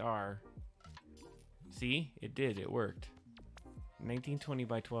AR. See, it did, it worked. 1920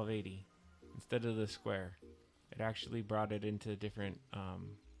 by 1280 instead of the square. It actually brought it into different, now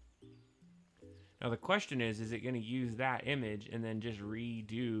the question is it going to use that image and then just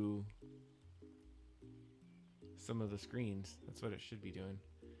redo some of the screens? That's what it should be doing.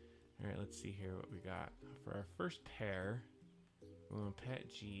 All right, let's see here what we got. For our first pair, we're going to pet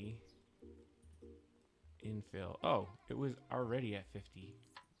G, infill. Oh, it was already at 50.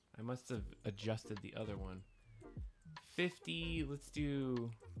 I must have adjusted the other one. 50, let's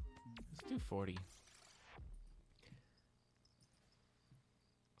do 40.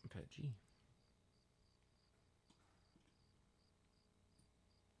 Pet G.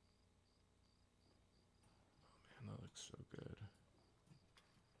 Oh man, that looks so good.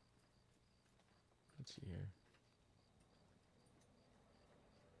 Let's see here.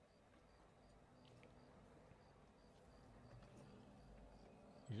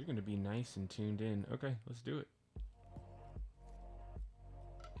 These are going to be nice and tuned in. Okay, let's do it.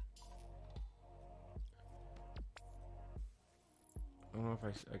 I don't know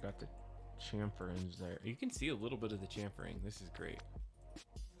if I got the chamferings there. You can see a little bit of the chamfering. This is great.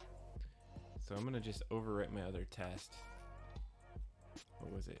 So I'm going to just overwrite my other test.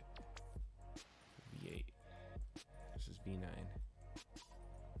 What was it? V8. This is V9.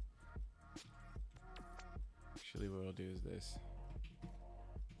 Actually, what I'll do is this.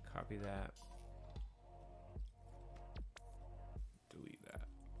 Copy that. Delete that.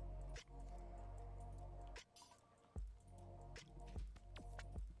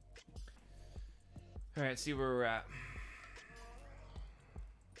 All right, see where we're at.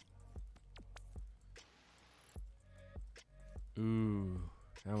 Ooh,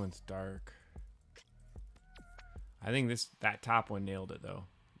 that one's dark. I think that top one nailed it though.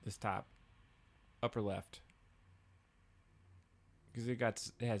 This top, upper left, because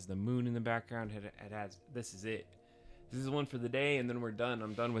it has the moon in the background. It has this is it. This is the one for the day, and then we're done.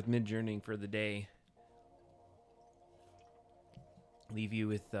 I'm done with Midjourneying for the day. Leave you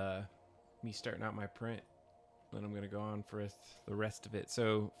with me starting out my print. Then I'm gonna go on for the rest of it.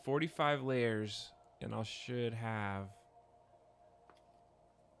 So 45 layers, and I should have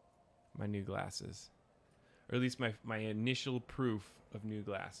my new glasses, or at least my initial proof of new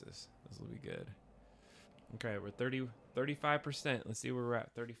glasses. This will be good. Okay, we're 35%. Let's see where we're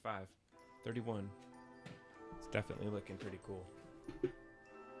at. 35, 31. It's definitely looking pretty cool.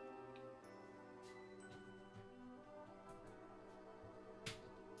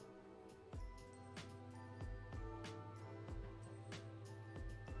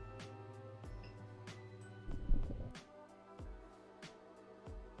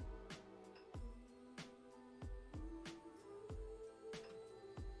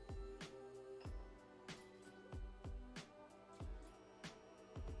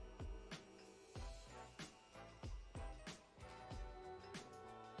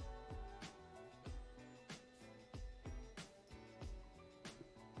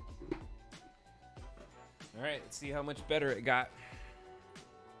 All right, let's see how much better it got.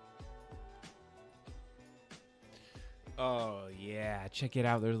 Oh, yeah. Check it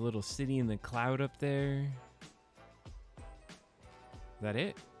out. There's a little city in the cloud up there. Is that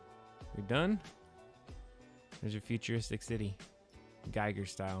it? We done? There's your futuristic city. Geiger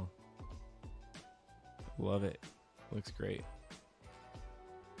style. Love it. Looks great.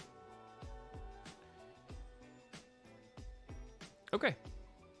 Okay.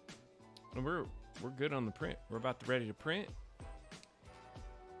 And we're good on the print. We're about to ready to print.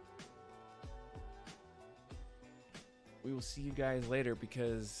 We will see you guys later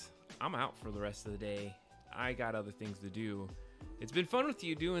because I'm out for the rest of the day. I got other things to do. It's been fun with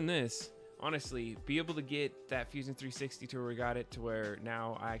you doing this. Honestly, be able to get that Fusion 360 to where we got it to where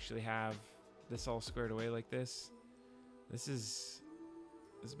now I actually have this all squared away like this. This has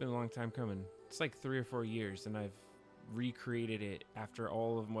been a long time coming. It's like 3 or 4 years, and I've recreated it after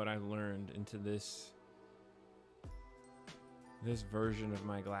all of what I've learned into this version of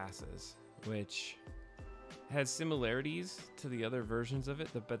my glasses, which has similarities to the other versions of it,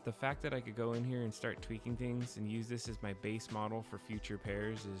 but the fact that I could go in here and start tweaking things and use this as my base model for future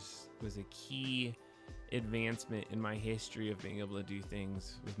pairs was a key advancement in my history of being able to do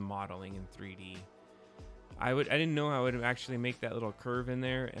things with modeling in 3D. I didn't know I would actually make that little curve in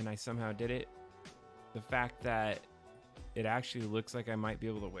there, and I somehow did it. The fact that it actually looks like I might be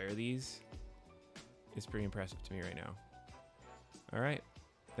able to wear these is pretty impressive to me right now. All right,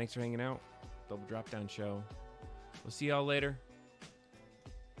 thanks for hanging out. Double Drop Down Show. We'll see y'all later.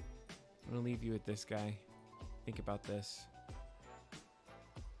 I'm gonna leave you with this guy. Think about this.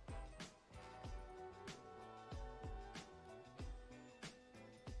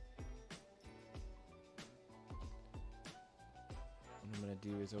 What I'm gonna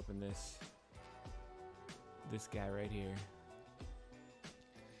do is open this guy right here.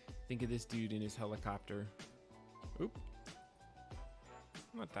 Think of this dude in his helicopter. Oop.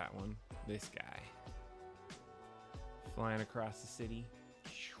 Not that one. This guy. Flying across the city.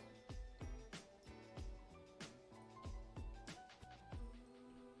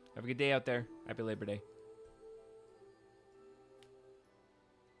 Have a good day out there. Happy Labor Day.